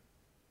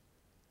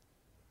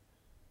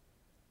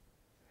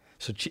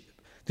 So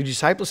the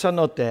disciples are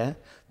not there.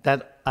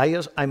 That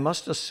I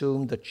must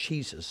assume that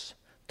Jesus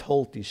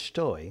told this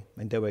story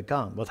when they were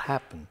gone, what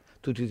happened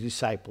to the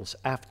disciples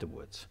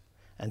afterwards.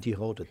 And he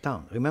wrote it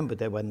down. Remember,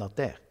 they were not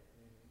there.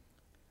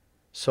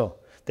 So,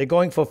 they're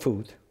going for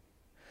food.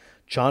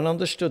 John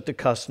understood the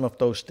custom of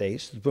those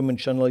days. The women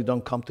generally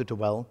don't come to the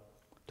well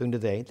during the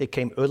day. They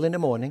came early in the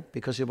morning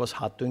because it was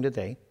hot during the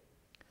day.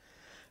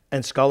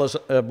 And scholars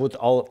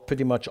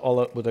pretty much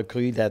all would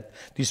agree that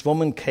this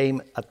woman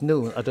came at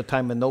noon, at a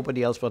time when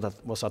nobody else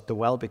was at the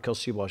well, because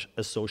she was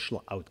a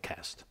social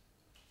outcast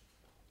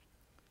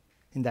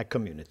in that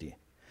community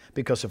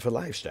because of her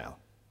lifestyle.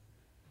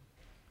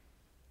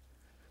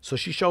 So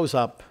she shows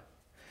up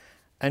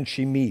and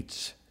she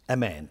meets a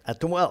man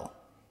at the well.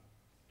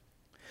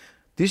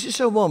 This is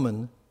a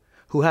woman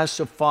who has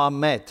so far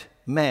met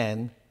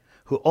men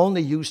who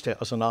only used her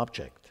as an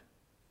object.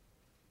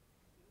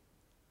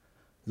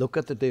 Look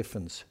at the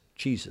difference.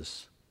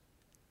 Jesus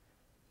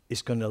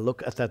is going to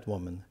look at that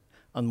woman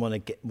and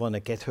want to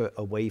get her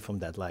away from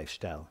that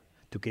lifestyle,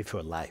 to give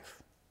her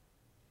life.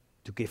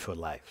 To give her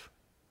life.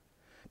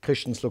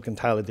 Christians look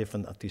entirely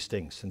different at these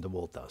things than the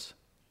world does.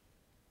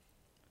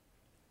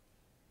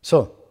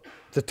 So,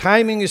 the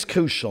timing is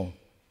crucial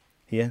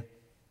here.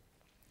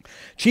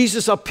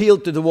 Jesus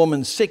appealed to the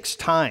woman 6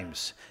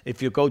 times,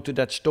 if you go to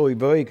that story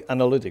very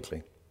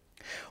analytically.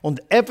 And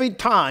every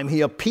time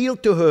he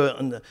appealed to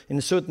her in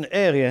a certain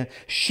area,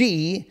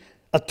 she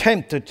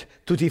attempted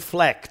to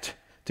deflect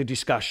the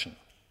discussion.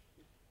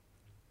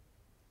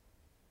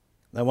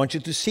 I want you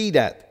to see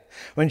that.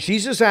 When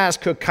Jesus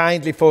asked her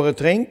kindly for a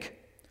drink,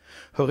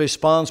 her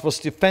response was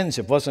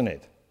defensive, wasn't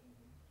it?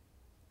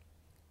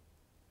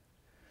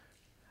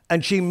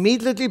 And she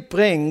immediately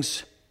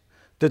brings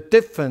the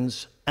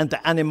difference and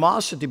the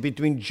animosity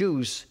between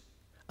Jews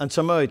and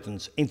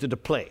Samaritans into the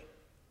play.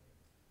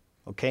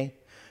 Okay?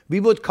 We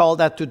would call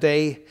that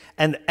today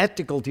an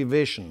ethical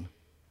division.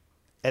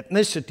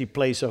 Ethnicity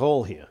plays a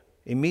role here,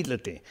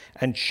 immediately.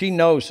 And she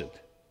knows it.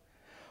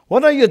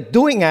 "What are you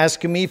doing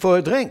asking me for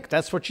a drink?"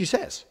 That's what she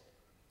says.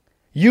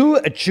 "You,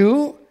 a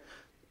Jew,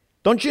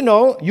 don't you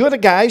know you're the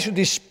guys who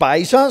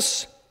despise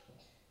us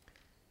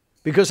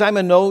because I'm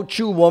a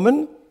no-Jew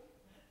woman?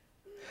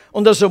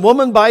 And as a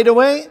woman, by the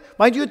way,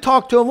 why do you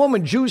talk to a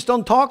woman? Jews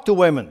don't talk to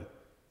women.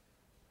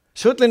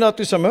 Certainly not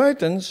to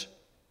Samaritans."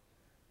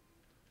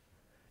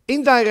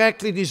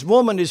 Indirectly, this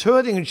woman is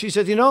hurting, and she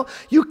said,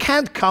 you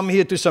can't come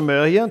here to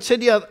Samaria and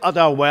sit here at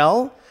our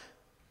well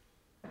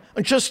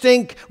and just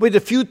think with a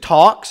few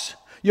talks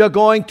you're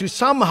going to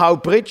somehow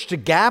bridge the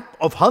gap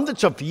of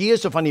hundreds of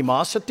years of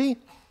animosity.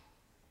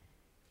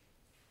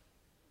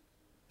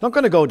 Not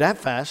going to go that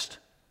fast.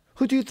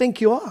 Who do you think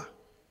you are?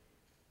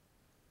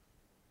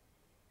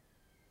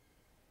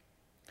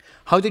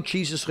 How did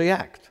Jesus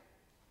react?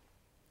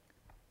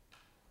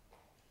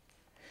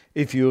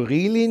 If you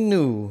really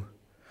knew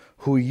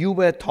who you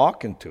were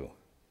talking to,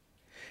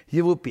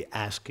 you would be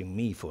asking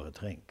me for a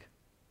drink.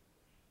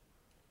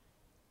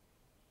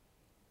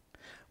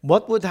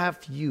 What would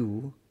have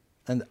you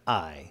and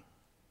I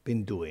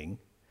been doing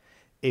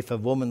if a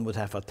woman would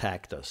have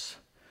attacked us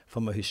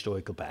from a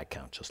historical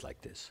background just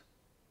like this?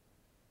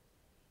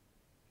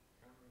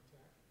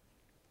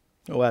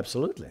 Oh,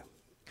 absolutely.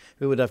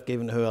 we would have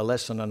given her a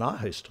lesson on our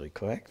history,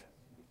 correct?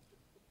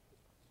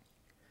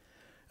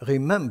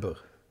 Remember,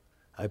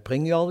 I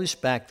bring you always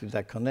back to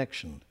that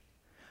connection.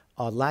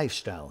 Our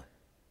lifestyle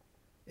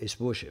is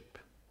worship.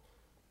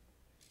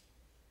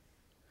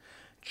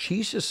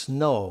 Jesus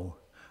knows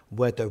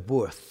where the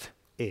worth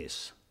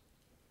is.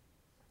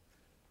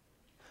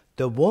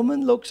 The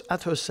woman looks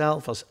at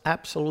herself as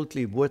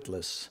absolutely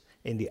worthless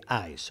in the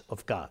eyes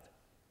of God.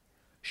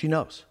 She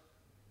knows.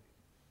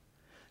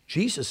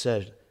 Jesus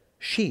said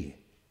she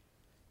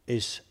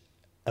is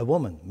a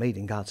woman made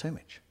in God's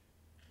image.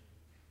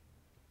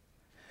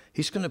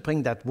 He's going to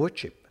bring that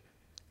worship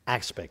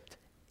aspect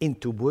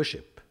into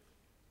worship.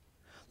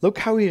 Look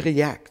how he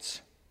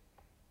reacts.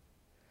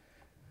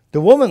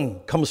 The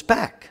woman comes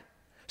back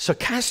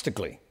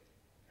sarcastically.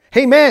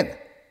 Hey man,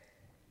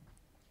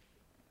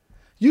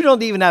 you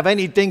don't even have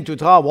anything to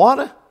draw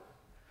water?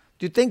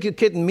 Do you think you're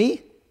kidding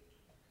me?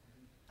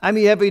 I'm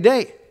here every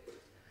day.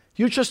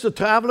 You're just a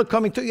traveler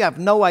coming to, you have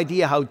no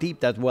idea how deep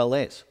that well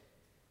is.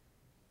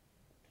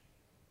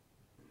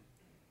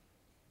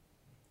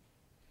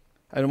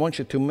 I don't want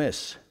you to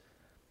miss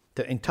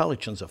the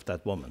intelligence of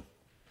that woman.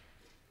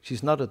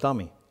 She's not a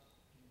dummy.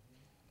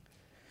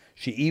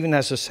 She even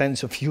has a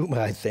sense of humor,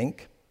 I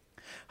think.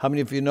 How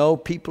many of you know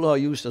people who are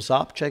used as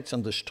objects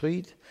on the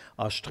street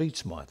are street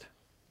smart?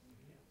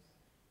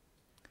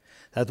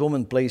 That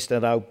woman plays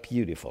that out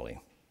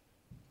beautifully.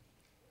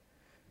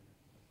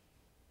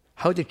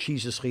 How did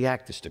Jesus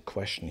react is the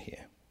question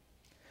here.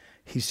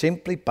 He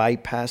simply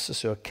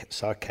bypasses her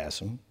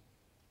sarcasm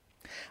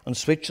and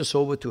switches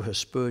over to her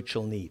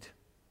spiritual need.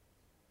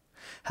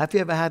 Have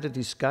you ever had a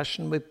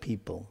discussion with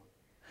people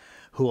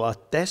who are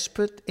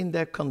desperate in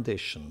their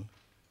condition,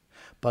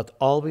 but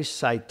always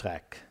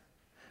sidetrack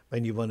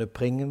when you want to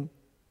bring them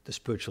the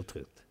spiritual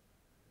truth?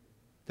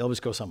 They always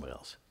go somewhere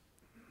else.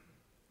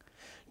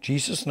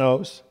 Jesus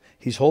knows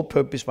his whole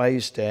purpose why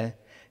he's there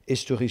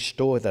is to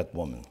restore that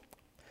woman.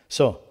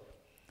 So,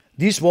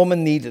 this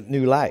woman needed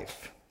new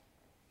life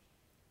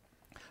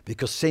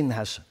because sin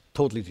has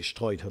totally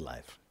destroyed her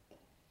life.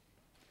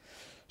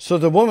 So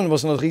the woman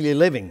was not really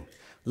living.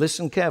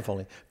 Listen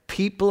carefully.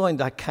 People in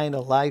that kind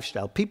of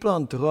lifestyle, people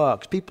on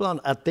drugs, people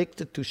are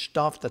addicted to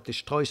stuff that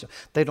destroys them.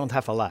 They don't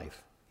have a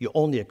life. You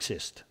only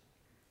exist.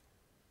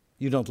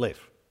 You don't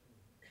live.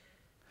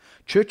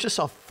 Churches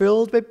are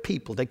filled with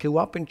people. They grew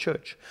up in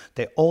church.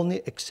 They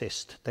only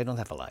exist. They don't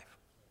have a life.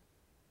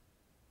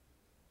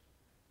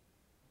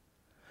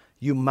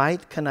 You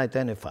can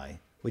identify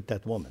with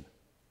that woman.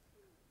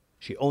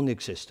 She only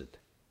existed.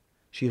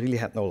 She really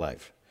had no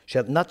life. She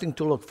had nothing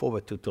to look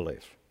forward to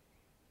live.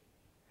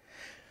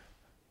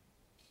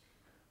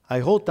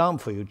 I wrote down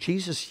for you,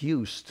 Jesus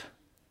used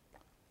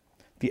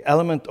the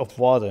element of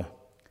water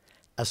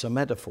as a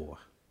metaphor.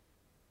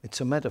 It's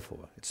a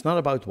metaphor. It's not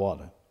about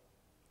water.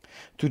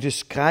 To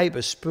describe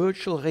a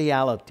spiritual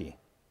reality.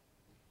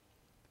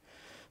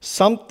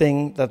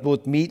 Something that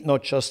would meet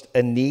not just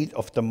a need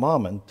of the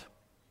moment,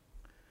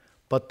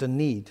 but the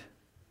need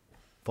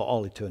for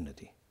all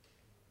eternity.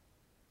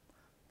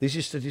 This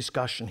is the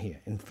discussion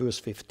here in verse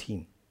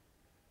 15.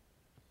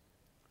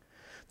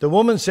 The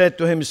woman said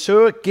to him,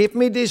 "Sir, give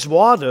me this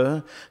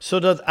water so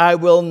that I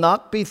will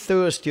not be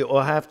thirsty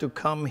or have to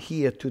come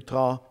here to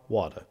draw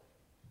water."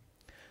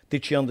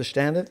 Did she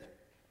understand it?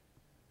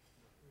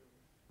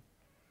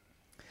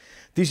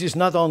 This is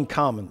not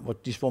uncommon,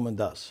 what this woman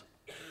does.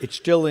 It's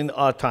still in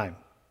our time.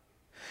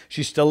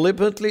 She's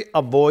deliberately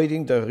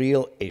avoiding the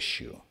real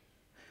issue.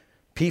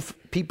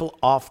 People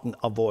often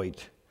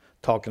avoid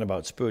talking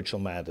about spiritual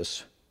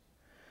matters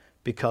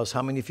because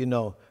how many of you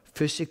know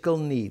physical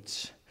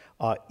needs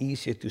are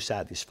easier to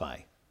satisfy?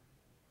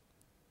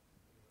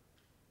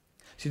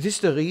 See, this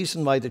is the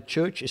reason why the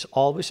church is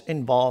always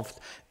involved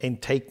in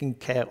taking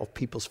care of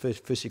people's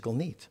physical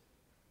needs.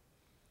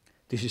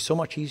 This is so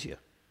much easier.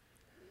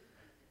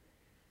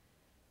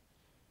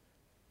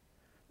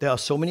 There are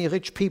so many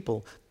rich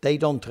people, they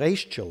don't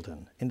raise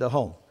children in the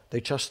home. They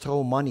just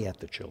throw money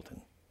at the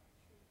children.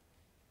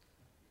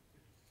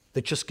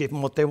 They just give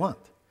them what they want.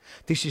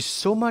 This is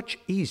so much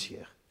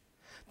easier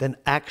than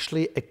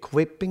actually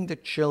equipping the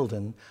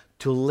children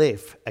to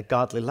live a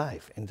godly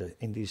life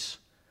in this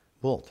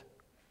world.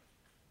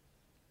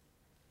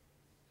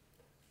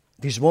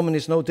 This woman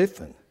is no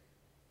different.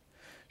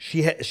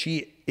 She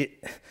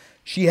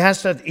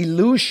has that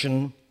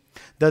illusion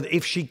that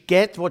if she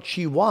gets what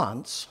she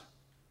wants,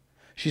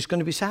 she's going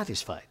to be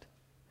satisfied.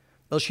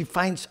 Well, she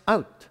finds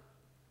out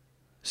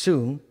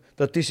soon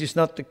that this is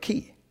not the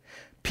key.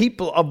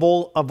 People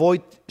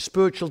avoid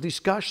spiritual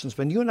discussions.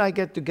 When you and I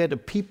get together,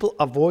 people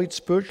avoid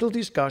spiritual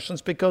discussions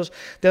because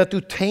they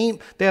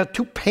are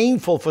too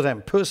painful for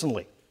them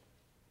personally.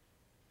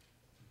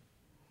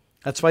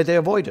 That's why they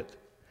avoid it.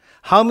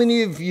 How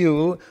many of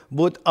you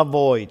would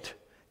avoid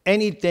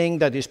anything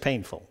that is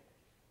painful?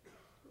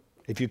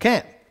 If you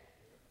can.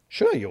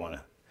 Sure you want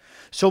to.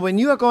 So when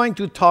you are going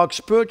to talk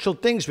spiritual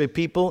things with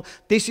people,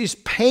 this is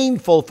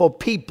painful for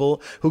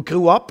people who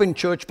grew up in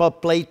church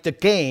but played the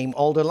game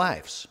all their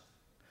lives.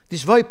 This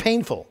is very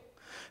painful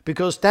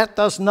because that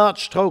does not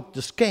stroke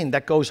the skin.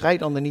 That goes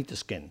right underneath the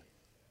skin.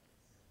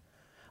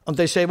 And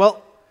they say,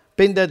 well,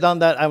 been there, done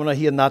that, I want to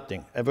hear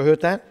nothing. Ever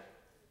heard that?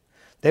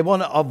 They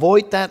want to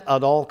avoid that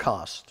at all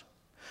cost.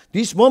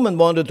 These women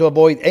wanted to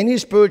avoid any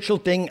spiritual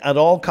thing at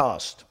all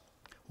cost.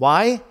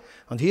 Why?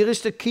 And here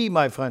is the key,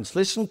 my friends.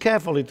 Listen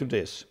carefully to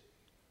this.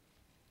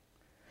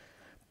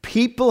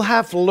 People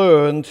have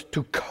learned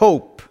to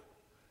cope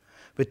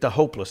with the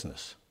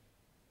hopelessness.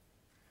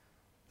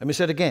 Let me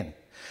say it again.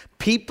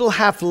 People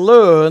have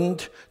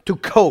learned to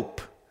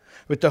cope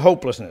with the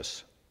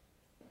hopelessness.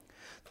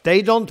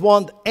 They don't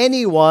want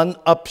anyone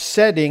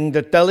upsetting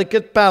the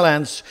delicate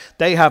balance.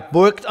 They have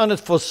worked on it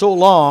for so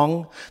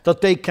long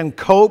that they can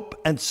cope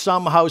and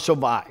somehow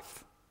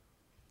survive.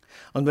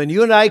 And when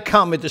you and I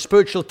come with the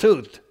spiritual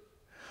truth,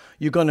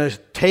 you're going to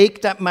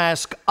take that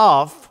mask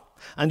off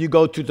and you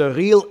go to the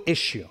real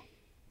issue.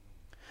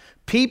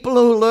 People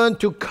who learn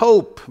to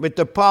cope with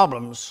the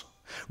problems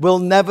will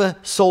never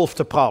solve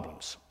the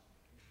problems.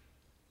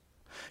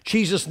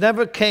 Jesus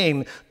never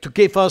came to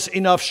give us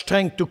enough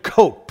strength to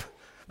cope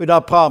with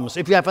our problems.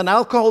 If you have an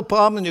alcohol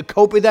problem and you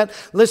cope with that,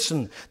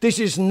 listen, this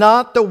is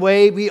not the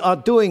way we are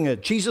doing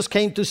it. Jesus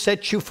came to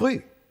set you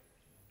free.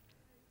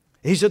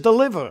 He's a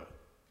deliverer.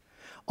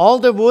 All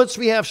the words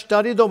we have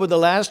studied over the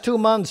last 2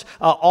 months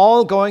are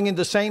all going in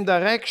the same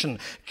direction.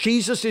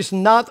 Jesus is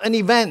not an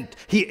event.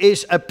 He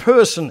is a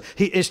person.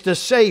 He is the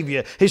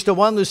Savior. He's the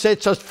one who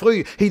sets us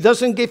free. He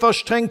doesn't give us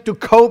strength to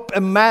cope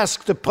and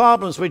mask the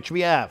problems which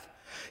we have.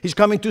 He's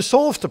coming to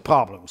solve the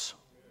problems.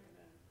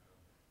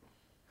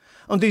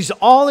 And this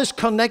all is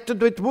connected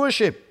with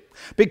worship.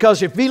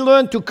 Because if we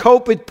learn to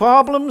cope with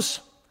problems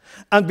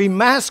and we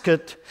mask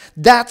it,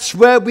 that's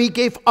where we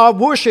give our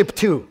worship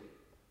to.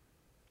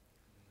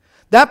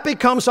 That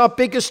becomes our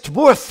biggest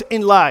worth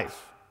in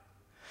life.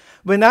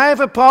 When I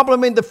have a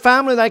problem in the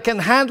family and I can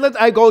handle it,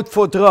 I go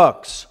for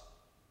drugs.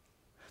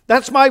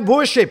 That's my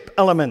worship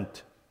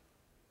element.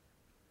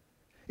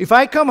 If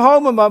I come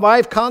home and my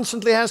wife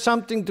constantly has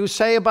something to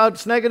say about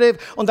it's negative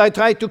and I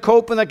try to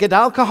cope and I get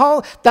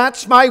alcohol,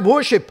 that's my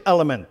worship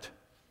element.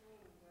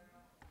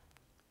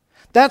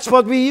 That's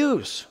what we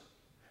use.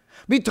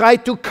 We try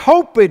to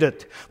cope with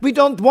it. We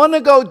don't want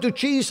to go to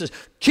Jesus.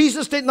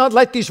 Jesus did not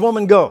let this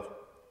woman go.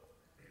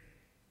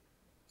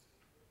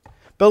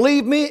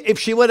 Believe me, if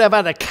she would have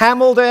had a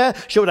camel there,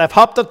 she would have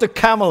hopped up the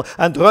camel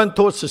and run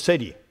towards the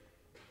city.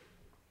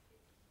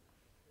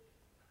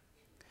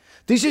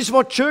 This is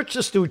what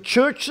churches do.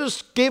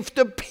 Churches give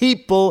the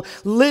people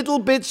little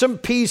bits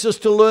and pieces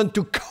to learn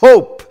to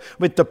cope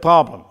with the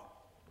problem.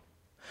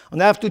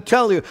 And I have to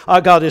tell you,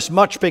 our God is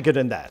much bigger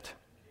than that.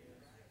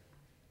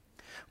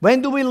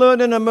 When do we learn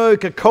in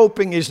America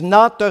coping is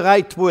not the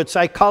right word?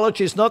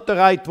 Psychology is not the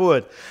right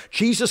word.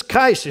 Jesus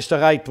Christ is the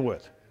right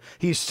word.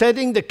 He's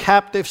setting the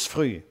captives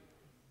free.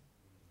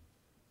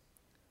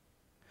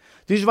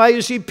 This is why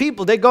you see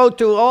people, they go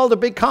to all the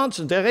big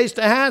concerts, they raise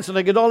their hands and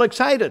they get all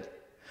excited.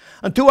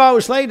 And 2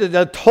 hours later,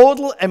 they're a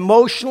total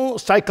emotional,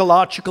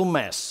 psychological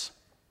mess.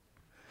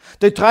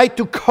 They try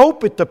to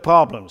cope with the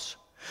problems.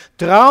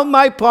 Drown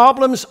my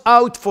problems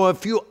out for a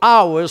few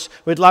hours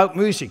with loud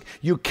music.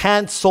 You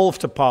can't solve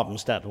the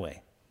problems that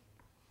way.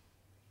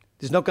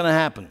 It's not going to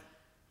happen.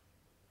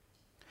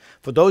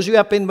 For those who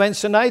have been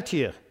Wednesday night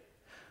here,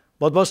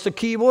 what was the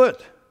key word?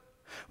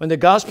 When the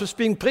gospel is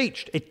being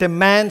preached, it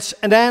demands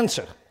an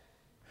answer.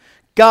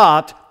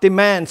 God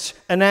demands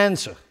an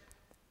answer.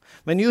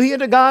 When you hear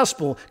the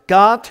gospel,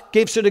 God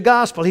gives you the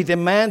gospel. He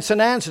demands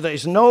an answer. There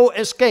is no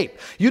escape.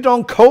 You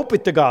don't cope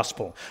with the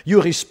gospel.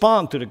 You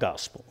respond to the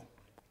gospel.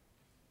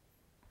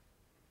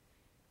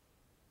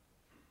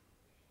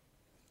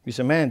 You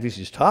say, man, this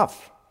is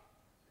tough.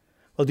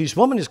 Well, this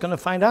woman is going to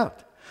find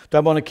out. Do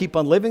I want to keep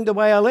on living the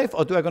way I live,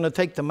 or do I going to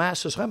take the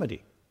master's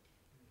remedy?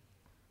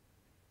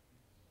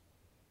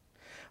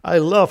 I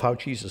love how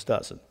Jesus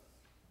does it.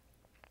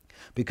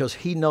 Because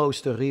he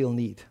knows the real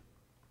need.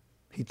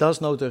 He does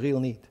know the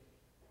real need.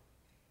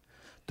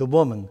 The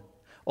woman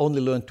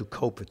only learned to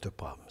cope with the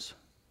problems.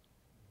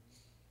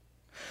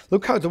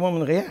 Look how the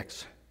woman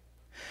reacts.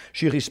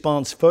 She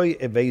responds very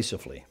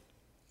evasively.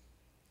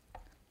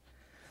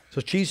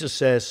 So Jesus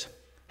says,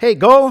 hey,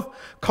 go,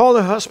 call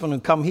her husband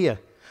and come here.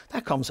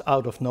 That comes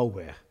out of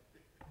nowhere.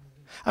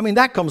 I mean,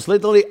 that comes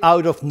literally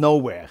out of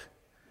nowhere.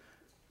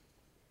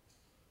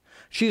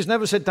 She's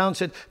never sat down and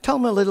said, tell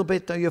me a little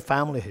bit of your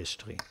family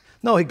history.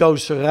 No, he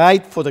goes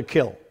right for the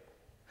kill.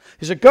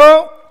 He said,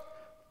 go.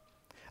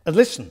 And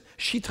listen,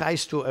 she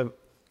tries to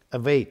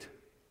evade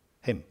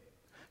him.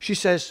 She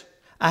says,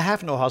 I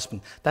have no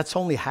husband. That's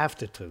only half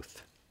the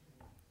truth.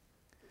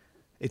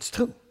 It's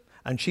true.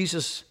 And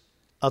Jesus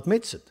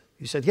admits it.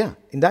 He said, yeah,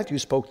 in that you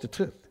spoke the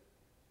truth.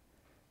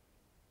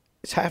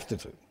 It's half the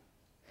truth.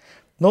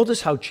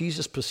 Notice how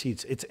Jesus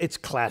proceeds. It's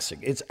classic.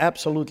 It's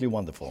absolutely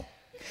wonderful.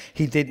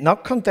 He did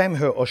not condemn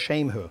her or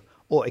shame her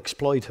or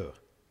exploit her.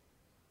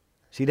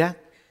 See that?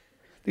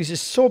 This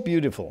is so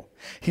beautiful.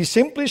 He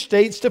simply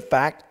states the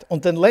fact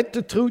and then let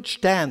the truth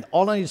stand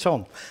all on its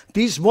own.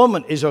 This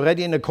woman is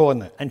already in a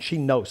corner and she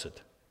knows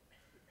it.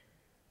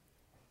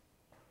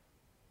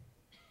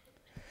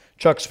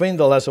 Chuck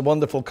Swindoll has a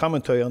wonderful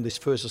commentary on these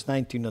verses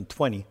 19 and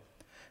 20.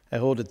 I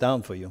wrote it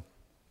down for you.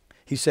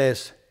 He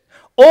says,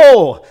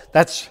 oh,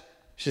 that's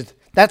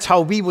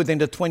how we would in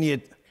the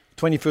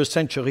 21st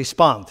century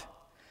respond.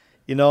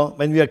 You know,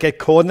 when we get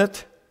cornered.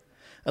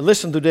 And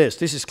listen to this.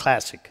 This is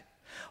classic.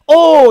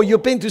 Oh,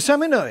 you've been to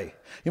seminary.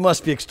 You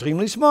must be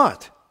extremely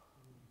smart.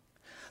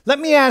 Let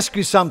me ask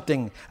you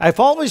something I've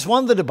always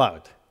wondered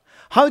about.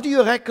 How do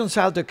you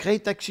reconcile the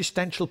great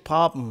existential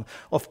problem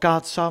of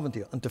God's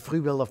sovereignty and the free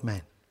will of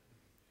man?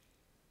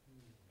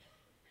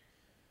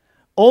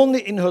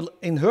 Only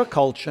in her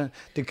culture,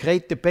 the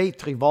great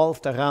debate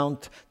revolved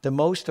around the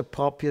most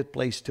appropriate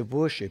place to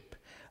worship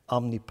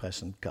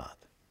omnipresent God.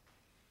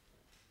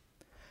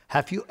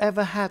 Have you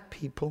ever had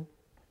people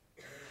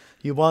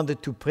you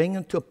wanted to bring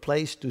into a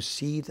place to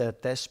see their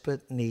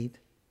desperate need?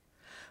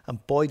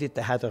 And boy, did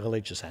they have a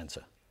religious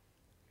answer.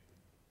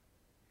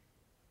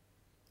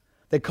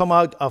 They come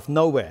out of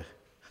nowhere.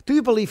 Do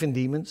you believe in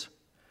demons?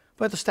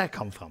 Where does that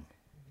come from?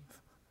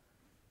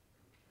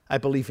 I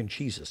believe in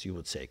Jesus, you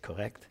would say,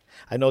 correct?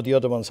 I know the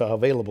other ones are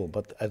available,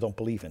 but I don't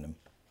believe in him.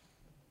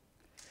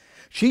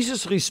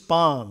 Jesus'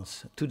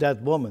 response to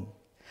that woman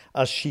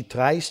as she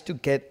tries to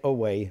get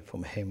away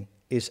from him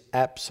is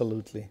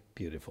absolutely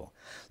beautiful.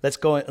 Let's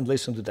go and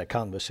listen to that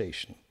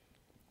conversation.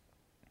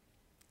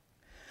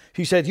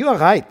 He said, you are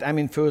right. I'm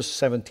in verse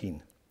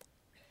 17.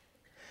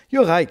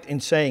 You're right in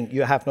saying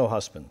you have no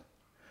husband.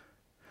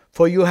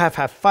 For you have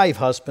had 5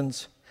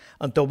 husbands,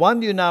 and the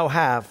one you now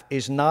have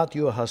is not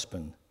your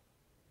husband.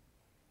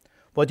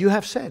 What you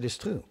have said is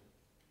true.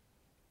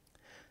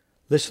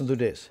 Listen to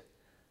this.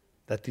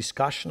 That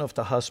discussion of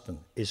the husband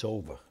is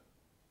over.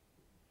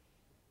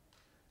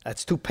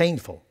 That's too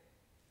painful.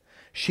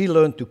 She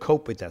learned to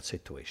cope with that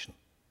situation.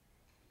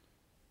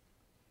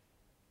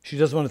 She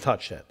doesn't want to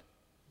touch that.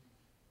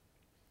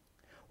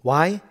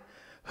 Why?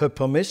 Her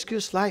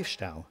promiscuous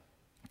lifestyle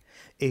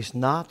is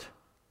not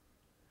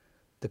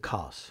the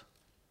cause.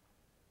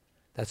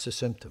 That's the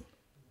symptom.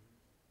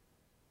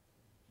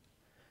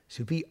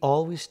 So we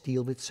always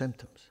deal with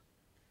symptoms.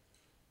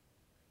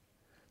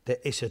 There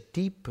is a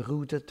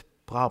deep-rooted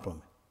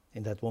problem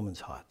in that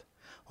woman's heart.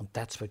 And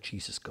that's what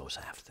Jesus goes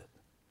after.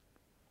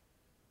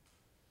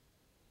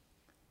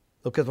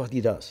 Look at what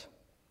he does.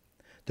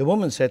 The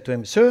woman said to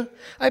him, Sir,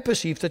 I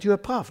perceive that you are a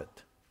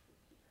prophet.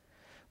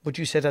 Would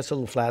you say that's a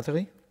little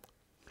flattery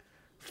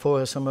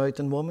for a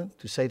Samaritan woman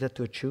to say that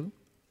to a Jew?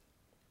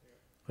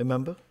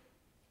 Remember?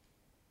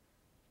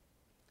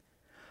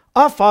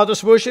 Our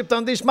fathers worshipped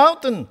on this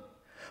mountain,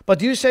 but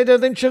you say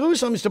that in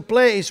Jerusalem is the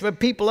place where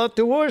people are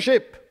to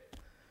worship.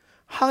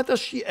 How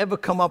does she ever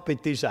come up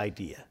with this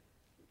idea?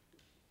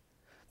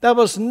 That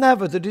was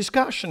never the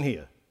discussion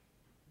here.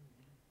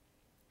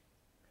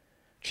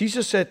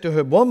 Jesus said to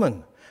her,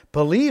 Woman,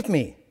 believe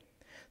me,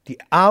 the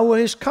hour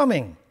is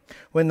coming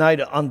when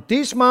neither on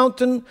this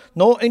mountain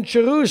nor in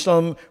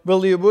Jerusalem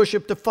will you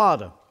worship the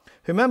Father.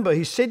 Remember,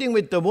 he's sitting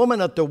with the woman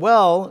at the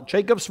well,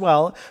 Jacob's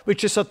well,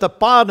 which is at the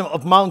bottom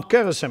of Mount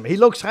Gerizim. He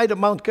looks right at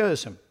Mount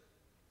Gerizim.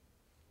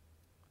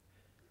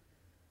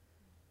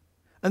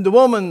 And the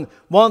woman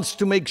wants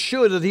to make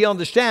sure that he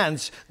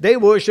understands they're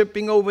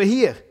worshiping over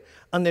here.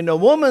 And in the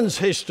woman's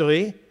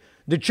history,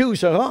 the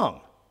Jews are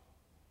wrong.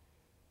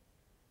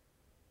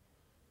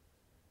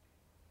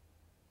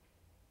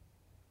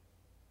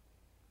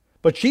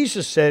 But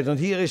Jesus said, and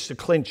here is the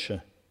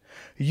clincher,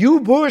 you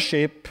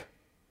worship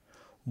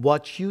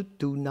what you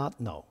do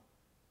not know.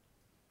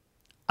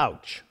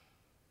 Ouch.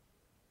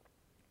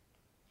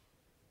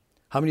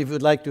 How many of you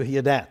would like to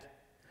hear that?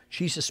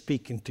 Jesus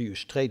speaking to you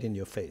straight in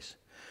your face.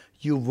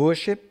 You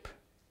worship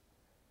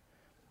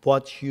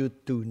what you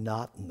do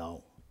not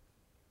know.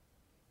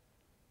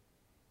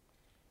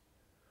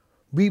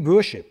 We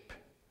worship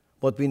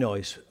what we know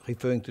is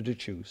referring to the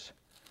Jews.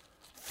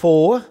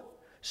 For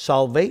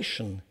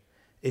salvation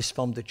is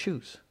from the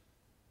Jews.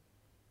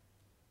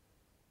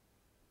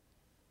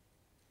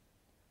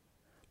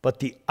 But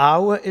the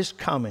hour is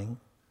coming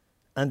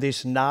and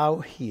is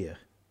now here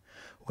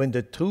when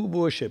the true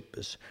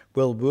worshippers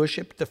will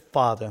worship the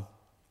Father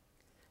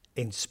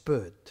in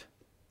spirit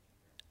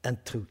and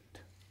truth.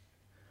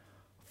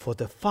 For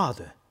the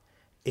Father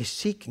is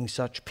seeking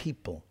such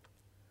people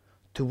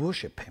to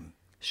worship him.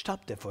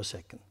 Stop there for a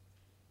second.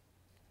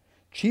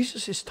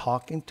 Jesus is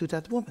talking to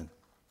that woman.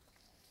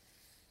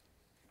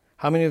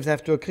 How many of you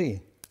have to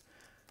agree?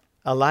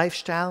 A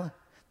lifestyle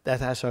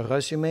that has a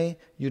resume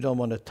you don't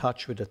want to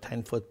touch with a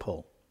 10-foot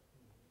pole.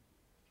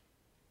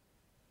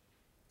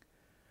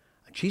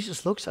 And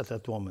Jesus looks at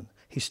that woman.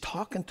 He's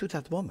talking to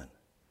that woman.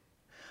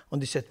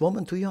 And he said,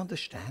 Woman, do you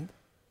understand?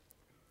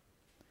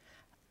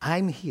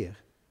 I'm here.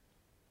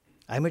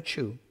 I'm a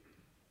Jew.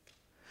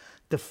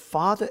 The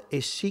Father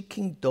is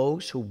seeking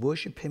those who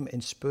worship him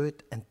in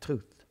spirit and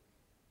truth.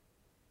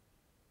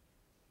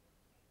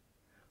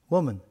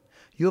 Woman,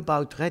 you're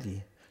about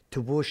ready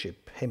to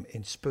worship him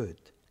in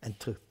spirit and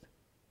truth.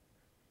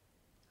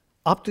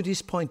 Up to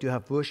this point, you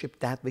have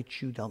worshipped that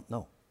which you don't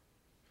know.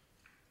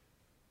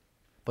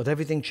 But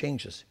everything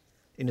changes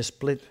in a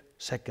split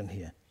second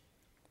here.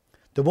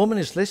 The woman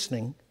is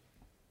listening,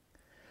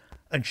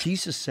 And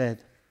Jesus said,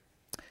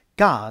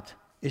 God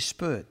is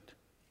spirit,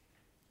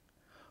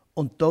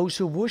 and those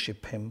who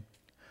worship him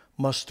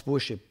must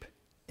worship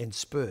in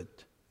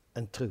spirit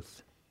and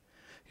truth.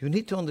 You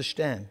need to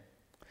understand,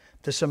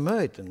 the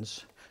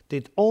Samaritans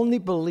did only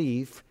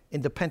believe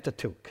in the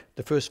Pentateuch,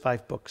 the first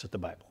 5 books of the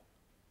Bible.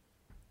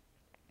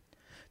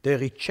 They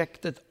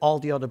rejected all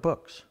the other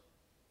books,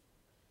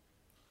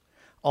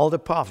 all the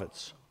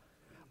prophets,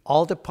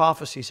 all the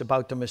prophecies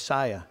about the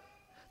Messiah,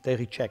 they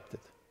rejected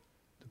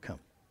to come.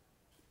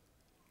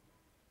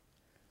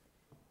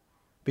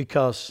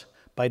 Because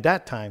by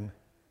that time,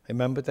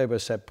 remember, they were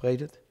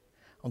separated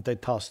and they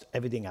tossed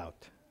everything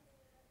out.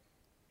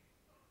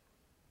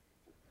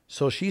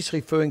 So she's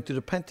referring to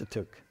the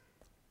Pentateuch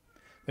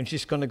when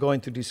she's going to go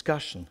into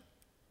discussion.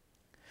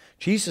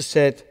 Jesus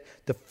said,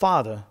 the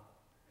Father,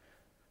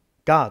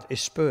 God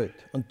is spirit,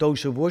 and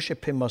those who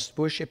worship him must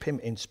worship him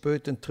in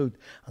spirit and truth.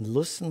 And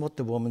listen what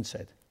the woman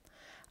said.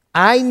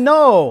 I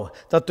know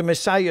that the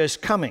Messiah is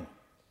coming,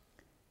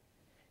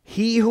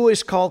 he who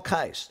is called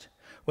Christ.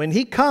 When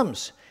he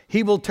comes,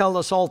 he will tell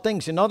us all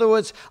things. In other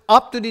words,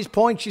 up to this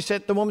point,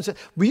 the woman said,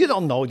 well, you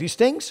don't know these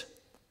things.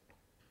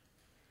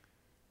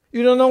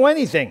 You don't know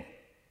anything.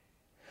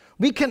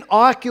 We can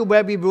argue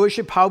where we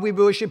worship, how we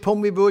worship,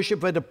 whom we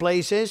worship, where the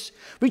place is.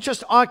 We're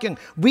just arguing.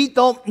 We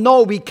don't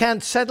know. We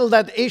can't settle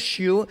that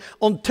issue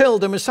until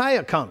the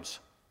Messiah comes.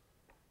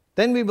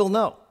 Then we will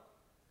know.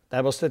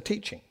 That was the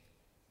teaching.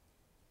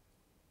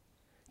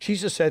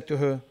 Jesus said to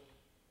her,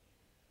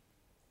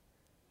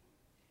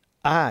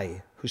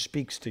 I who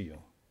speaks to you,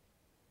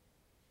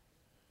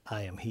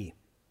 I am he.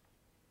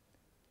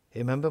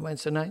 Remember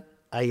Wednesday night?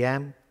 I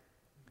am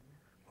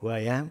who I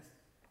am.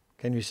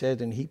 Can you say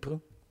it in Hebrew?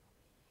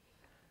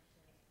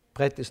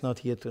 Brett is not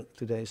here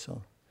today,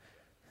 so.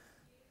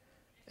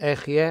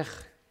 Echiech,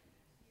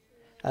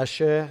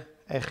 Asher,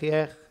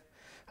 Echiech.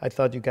 I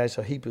thought you guys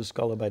are Hebrew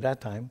scholar by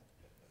that time.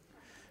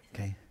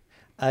 Okay.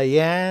 I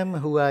am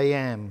who I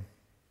am.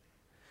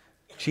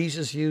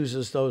 Jesus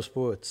uses those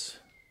words.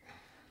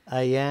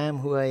 I am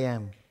who I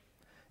am.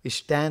 Is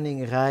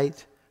standing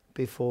right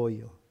before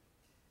you.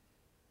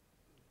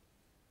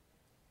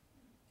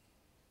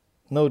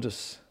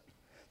 Notice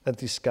that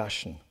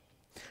discussion.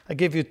 I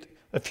give you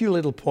a few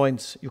little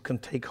points you can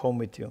take home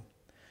with you.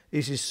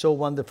 This is so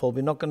wonderful.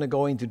 We're not going to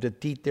go into the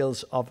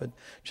details of it,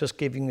 just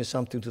giving you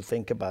something to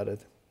think about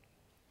it.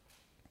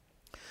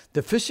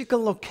 The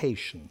physical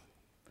location,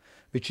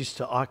 which is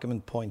the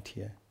argument point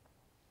here,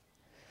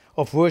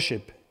 of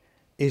worship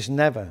is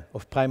never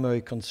of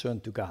primary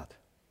concern to God.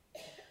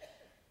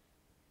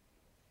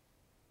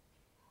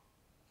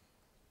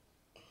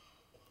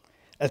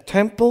 A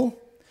temple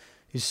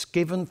is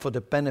given for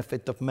the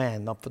benefit of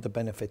man, not for the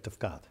benefit of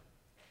God.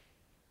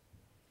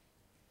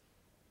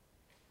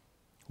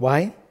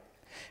 Why?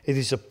 It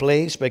is a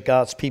place where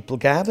God's people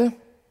gather,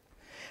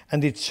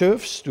 and it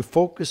serves to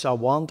focus our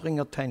wandering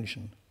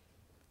attention.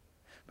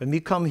 When we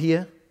come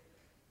here,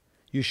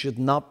 you should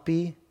not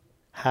be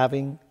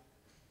having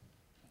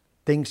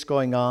things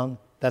going on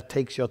that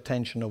takes your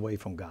attention away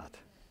from God.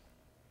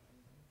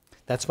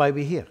 That's why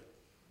we're here.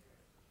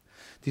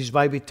 This is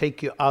why we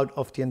take you out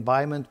of the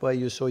environment where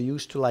you're so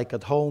used to, like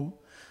at home,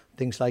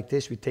 things like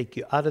this. We take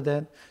you out of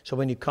that. So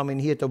when you come in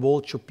here, the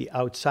world should be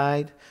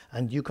outside,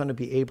 and you're going to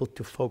be able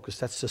to focus.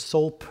 That's the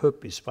sole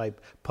purpose why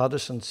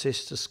brothers and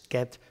sisters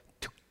get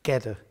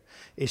together,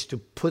 is to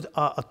put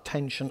our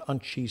attention on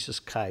Jesus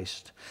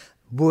Christ.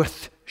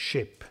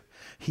 Worship.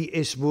 He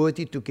is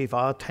worthy to give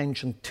our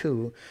attention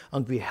to,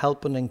 and we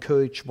help and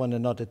encourage one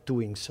another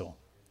doing so.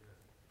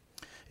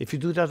 If you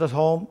do that at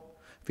home,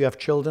 if you have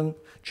children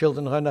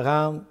run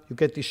around, you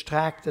get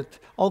distracted,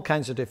 all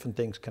kinds of different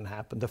things can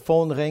happen. The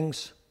phone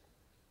rings.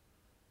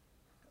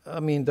 There are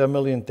a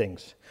million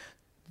things.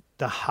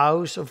 The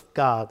house of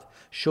God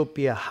should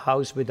be a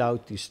house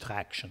without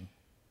distraction.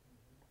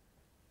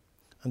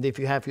 And if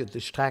you have your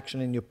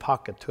distraction in your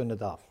pocket, turn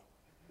it off.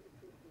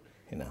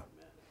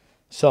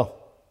 So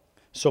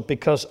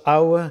because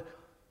how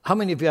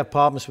many of you have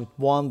problems with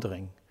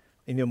wandering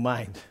in your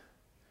mind?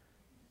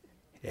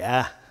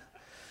 Yeah.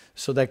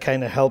 So that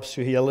kind of helps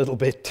you here a little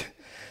bit.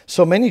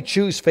 So many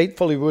Jews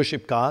faithfully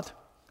worship God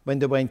when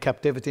they were in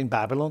captivity in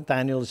Babylon.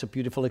 Daniel is a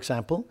beautiful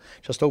example.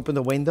 Just open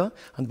the window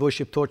and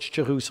worship towards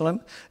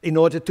Jerusalem in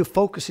order to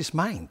focus his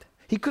mind.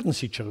 He couldn't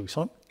see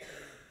Jerusalem.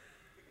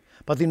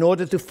 But in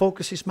order to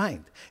focus his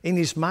mind. In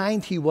his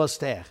mind, he was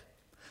there.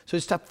 So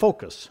it's that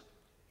focus,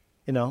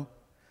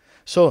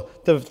 So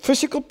the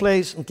physical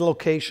place and the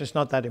location is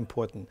not that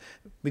important.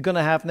 We're going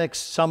to have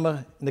next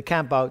summer in the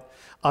camp out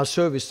our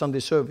service, Sunday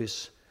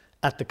service,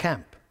 at the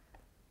camp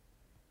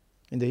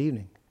in the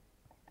evening.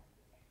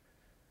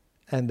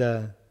 And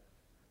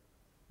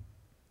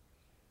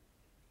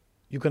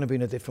you're going to be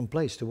in a different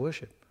place to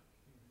worship.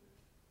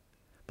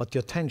 But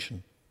your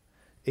attention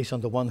is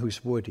on the one who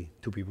is worthy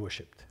to be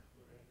worshipped,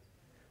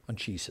 on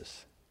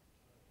Jesus.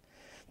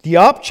 The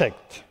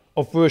object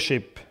of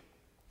worship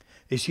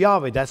is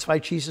Yahweh. That's why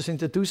Jesus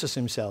introduces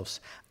himself.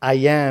 I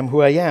am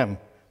who I am.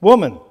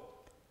 Woman,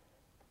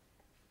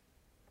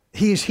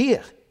 he is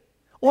here.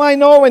 Oh, I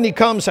know when he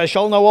comes, I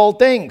shall know all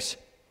things.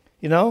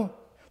 You know?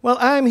 Well,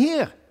 I'm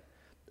here.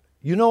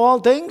 You know all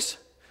things?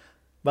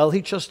 Well,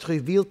 he just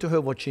revealed to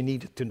her what she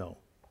needed to know.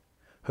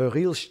 Her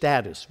real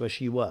status, where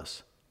she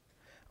was,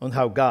 and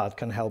how God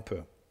can help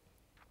her.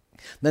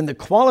 Then the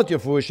quality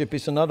of worship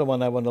is another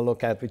one I want to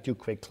look at with you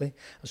quickly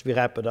as we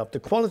wrap it up. The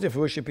quality of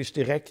worship is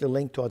directly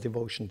linked to our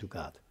devotion to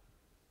God.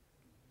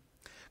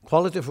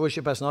 Quality of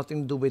worship has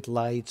nothing to do with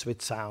lights,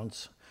 with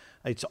sounds.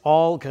 It's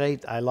all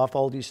great. I love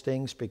all these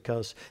things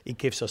because it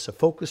gives us a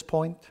focus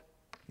point,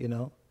 you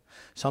know.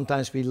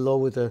 Sometimes we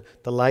lower the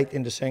light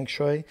in the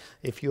sanctuary.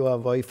 If you are a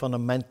very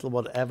fundamental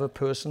whatever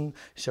person,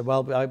 you say,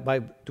 well, why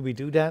do we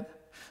do that?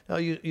 No,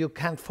 you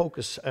can't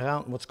focus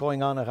around what's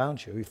going on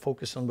around you. You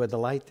focus on where the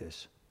light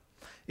is.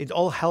 It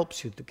all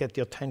helps you to get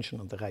your attention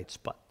on the right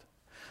spot.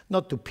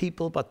 Not to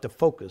people, but to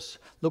focus.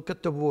 Look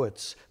at the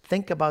words.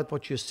 Think about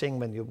what you sing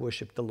when you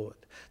worship the Lord.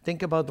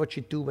 Think about what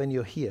you do when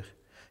you're here.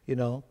 You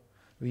know,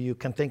 you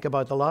can think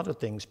about a lot of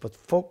things, but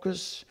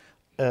focus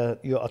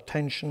your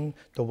attention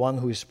to one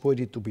who is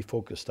worthy to be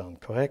focused on,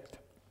 correct?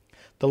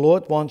 The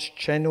Lord wants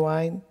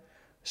genuine,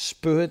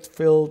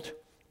 spirit-filled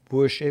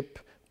worship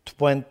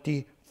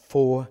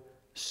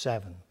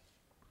 24/7.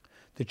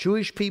 The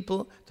Jewish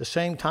people, the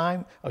same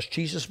time as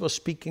Jesus was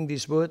speaking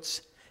these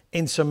words,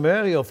 in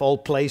Samaria of all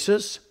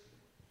places,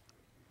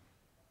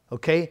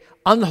 okay,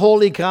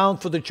 unholy ground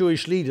for the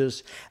Jewish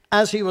leaders,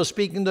 as he was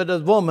speaking to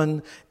that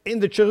woman in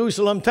the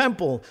Jerusalem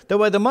temple, there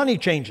were the money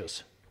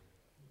changers.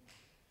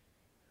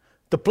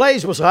 The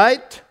place was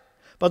right,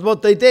 but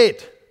what they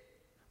did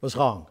was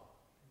wrong.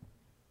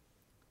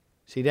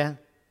 See that?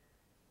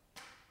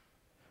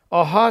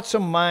 Our hearts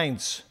and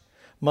minds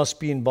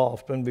must be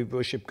involved when we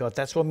worship God.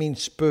 That's what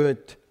means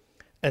spirit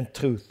and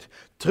truth.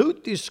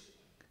 Truth is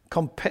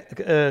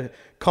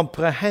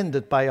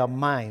comprehended by our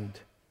mind.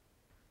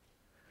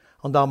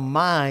 And our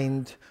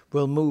mind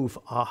will move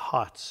our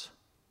hearts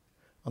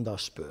and our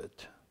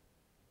spirit.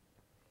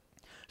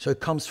 So it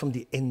comes from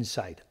the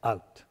inside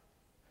out.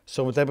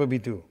 So whatever we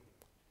do.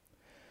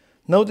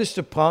 Notice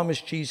the promise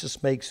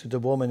Jesus makes to the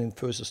woman in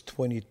verses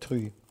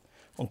 23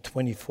 and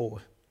 24.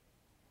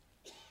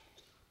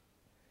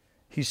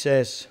 He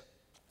says,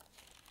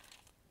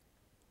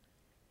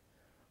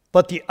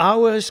 but the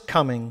hour is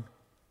coming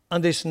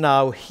and is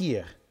now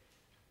here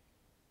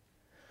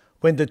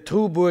when the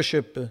true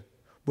worshipper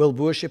will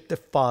worship the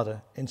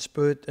Father in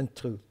spirit and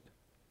truth.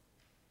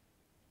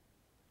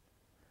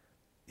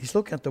 He's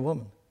looking at the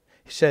woman.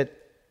 He said,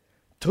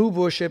 true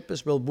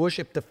worshippers will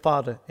worship the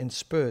Father in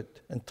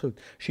spirit and truth.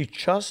 She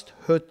just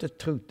heard the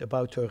truth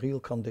about her real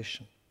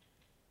condition.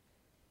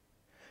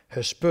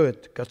 Her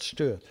spirit got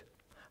stirred.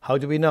 How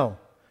do we know?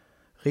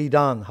 Read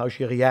on how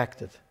she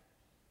reacted.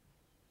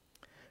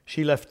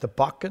 She left the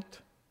bucket,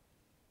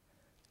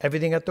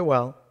 everything at the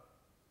well.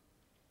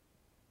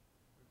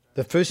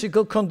 The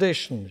physical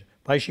condition,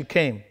 why she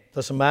came,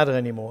 doesn't matter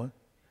anymore.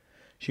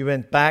 She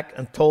went back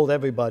and told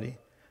everybody,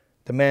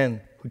 the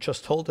man who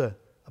just told her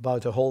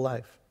about her whole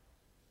life.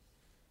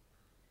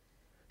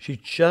 She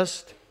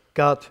just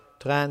got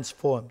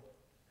transformed.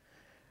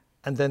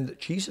 And then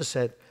Jesus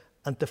said,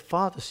 and the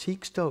Father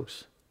seeks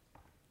those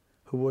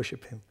who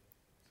worship him.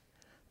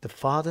 The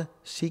Father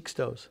seeks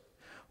those.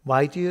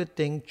 Why do you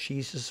think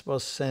Jesus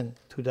was sent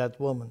to that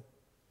woman?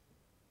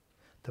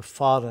 The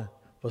Father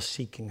was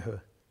seeking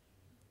her.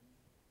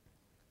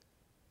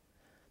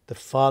 The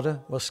Father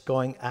was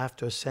going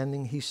after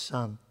sending his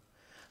Son,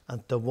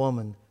 and the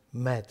woman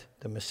met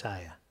the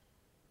Messiah.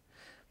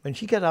 When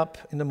she got up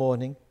in the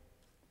morning,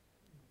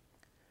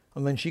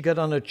 and when she got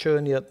on her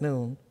journey at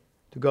noon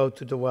to go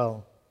to the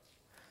well,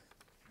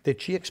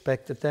 did she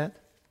expect that?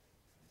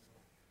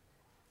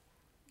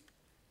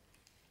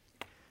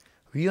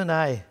 You and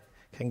I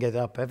can get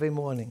up every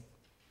morning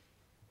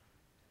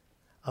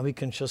and we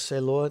can just say,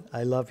 Lord,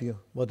 I love you,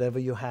 whatever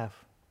you have.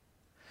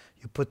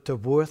 You put the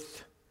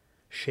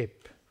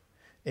worship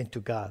into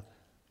God,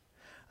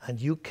 and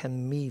you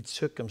can meet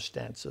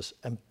circumstances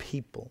and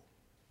people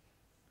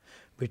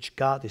which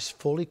God is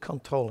fully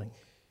controlling.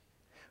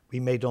 We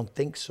may don't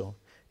think so.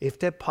 If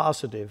they're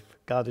positive,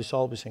 God is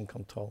always in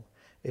control.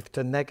 If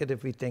they're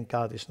negative, we think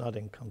God is not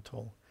in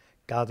control.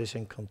 God is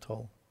in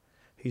control.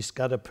 He's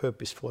got a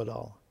purpose for it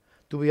all.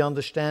 Do we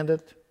understand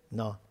it?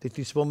 No. Did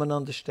this woman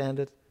understand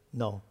it?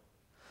 No.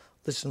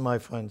 Listen, my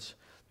friends,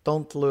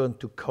 don't learn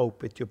to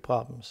cope with your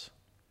problems.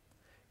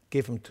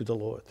 Give them to the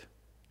Lord.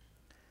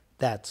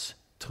 That's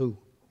true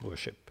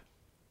worship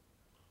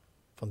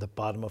from the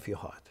bottom of your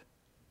heart.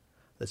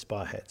 Let's bow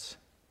our heads.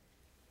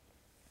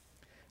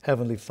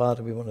 Heavenly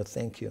Father, we want to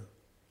thank you.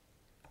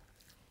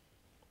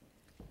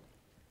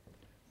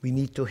 We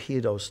need to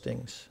hear those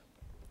things.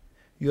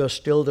 You are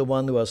still the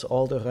one who has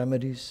all the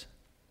remedies.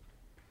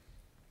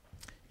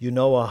 You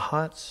know our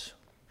hearts.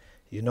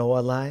 You know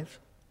our life.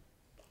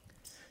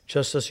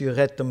 Just as you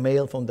read the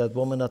mail from that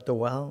woman at the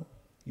well,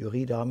 you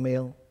read our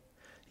mail.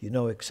 You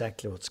know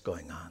exactly what's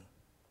going on.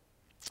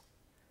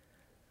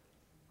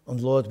 And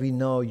Lord, we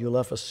know you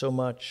love us so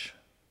much.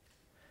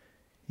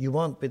 You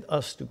want with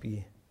us to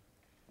be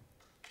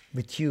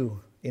with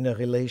you in a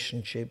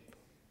relationship.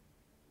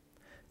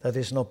 that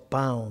is not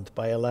bound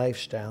by a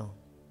lifestyle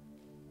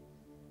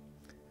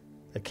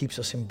that keeps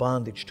us in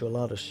bondage to a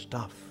lot of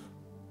stuff.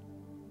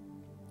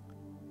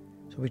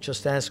 So we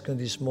just ask you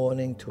this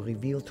morning to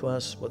reveal to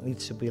us what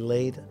needs to be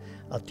laid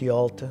at the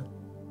altar,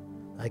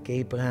 like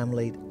Abraham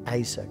laid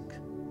Isaac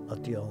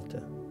at the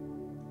altar.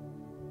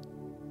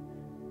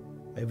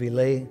 May we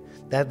lay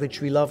that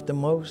which we love the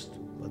most,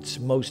 what's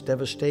the most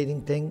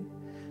devastating thing,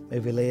 may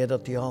we lay it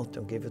at the altar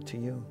and give it to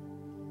you.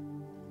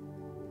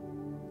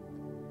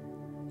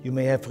 You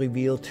may have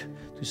revealed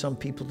to some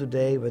people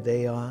today where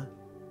they are.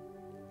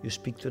 You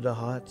speak to their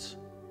hearts.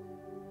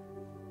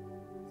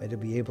 May they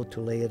be able to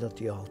lay it at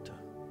the altar.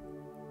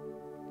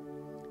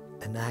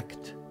 An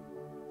act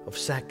of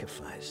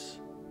sacrifice,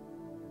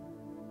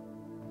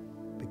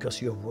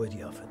 because you're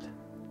worthy of it.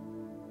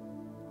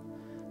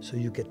 So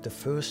you get the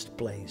first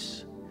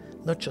place,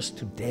 not just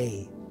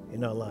today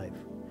in our life,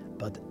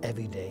 but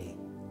every day,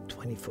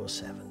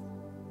 24/7.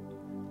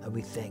 And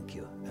we thank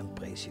you and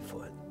praise you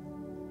for it.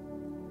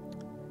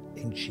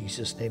 In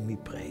Jesus' name we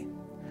pray.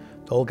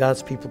 All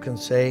God's people can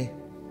say,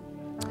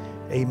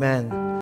 Amen.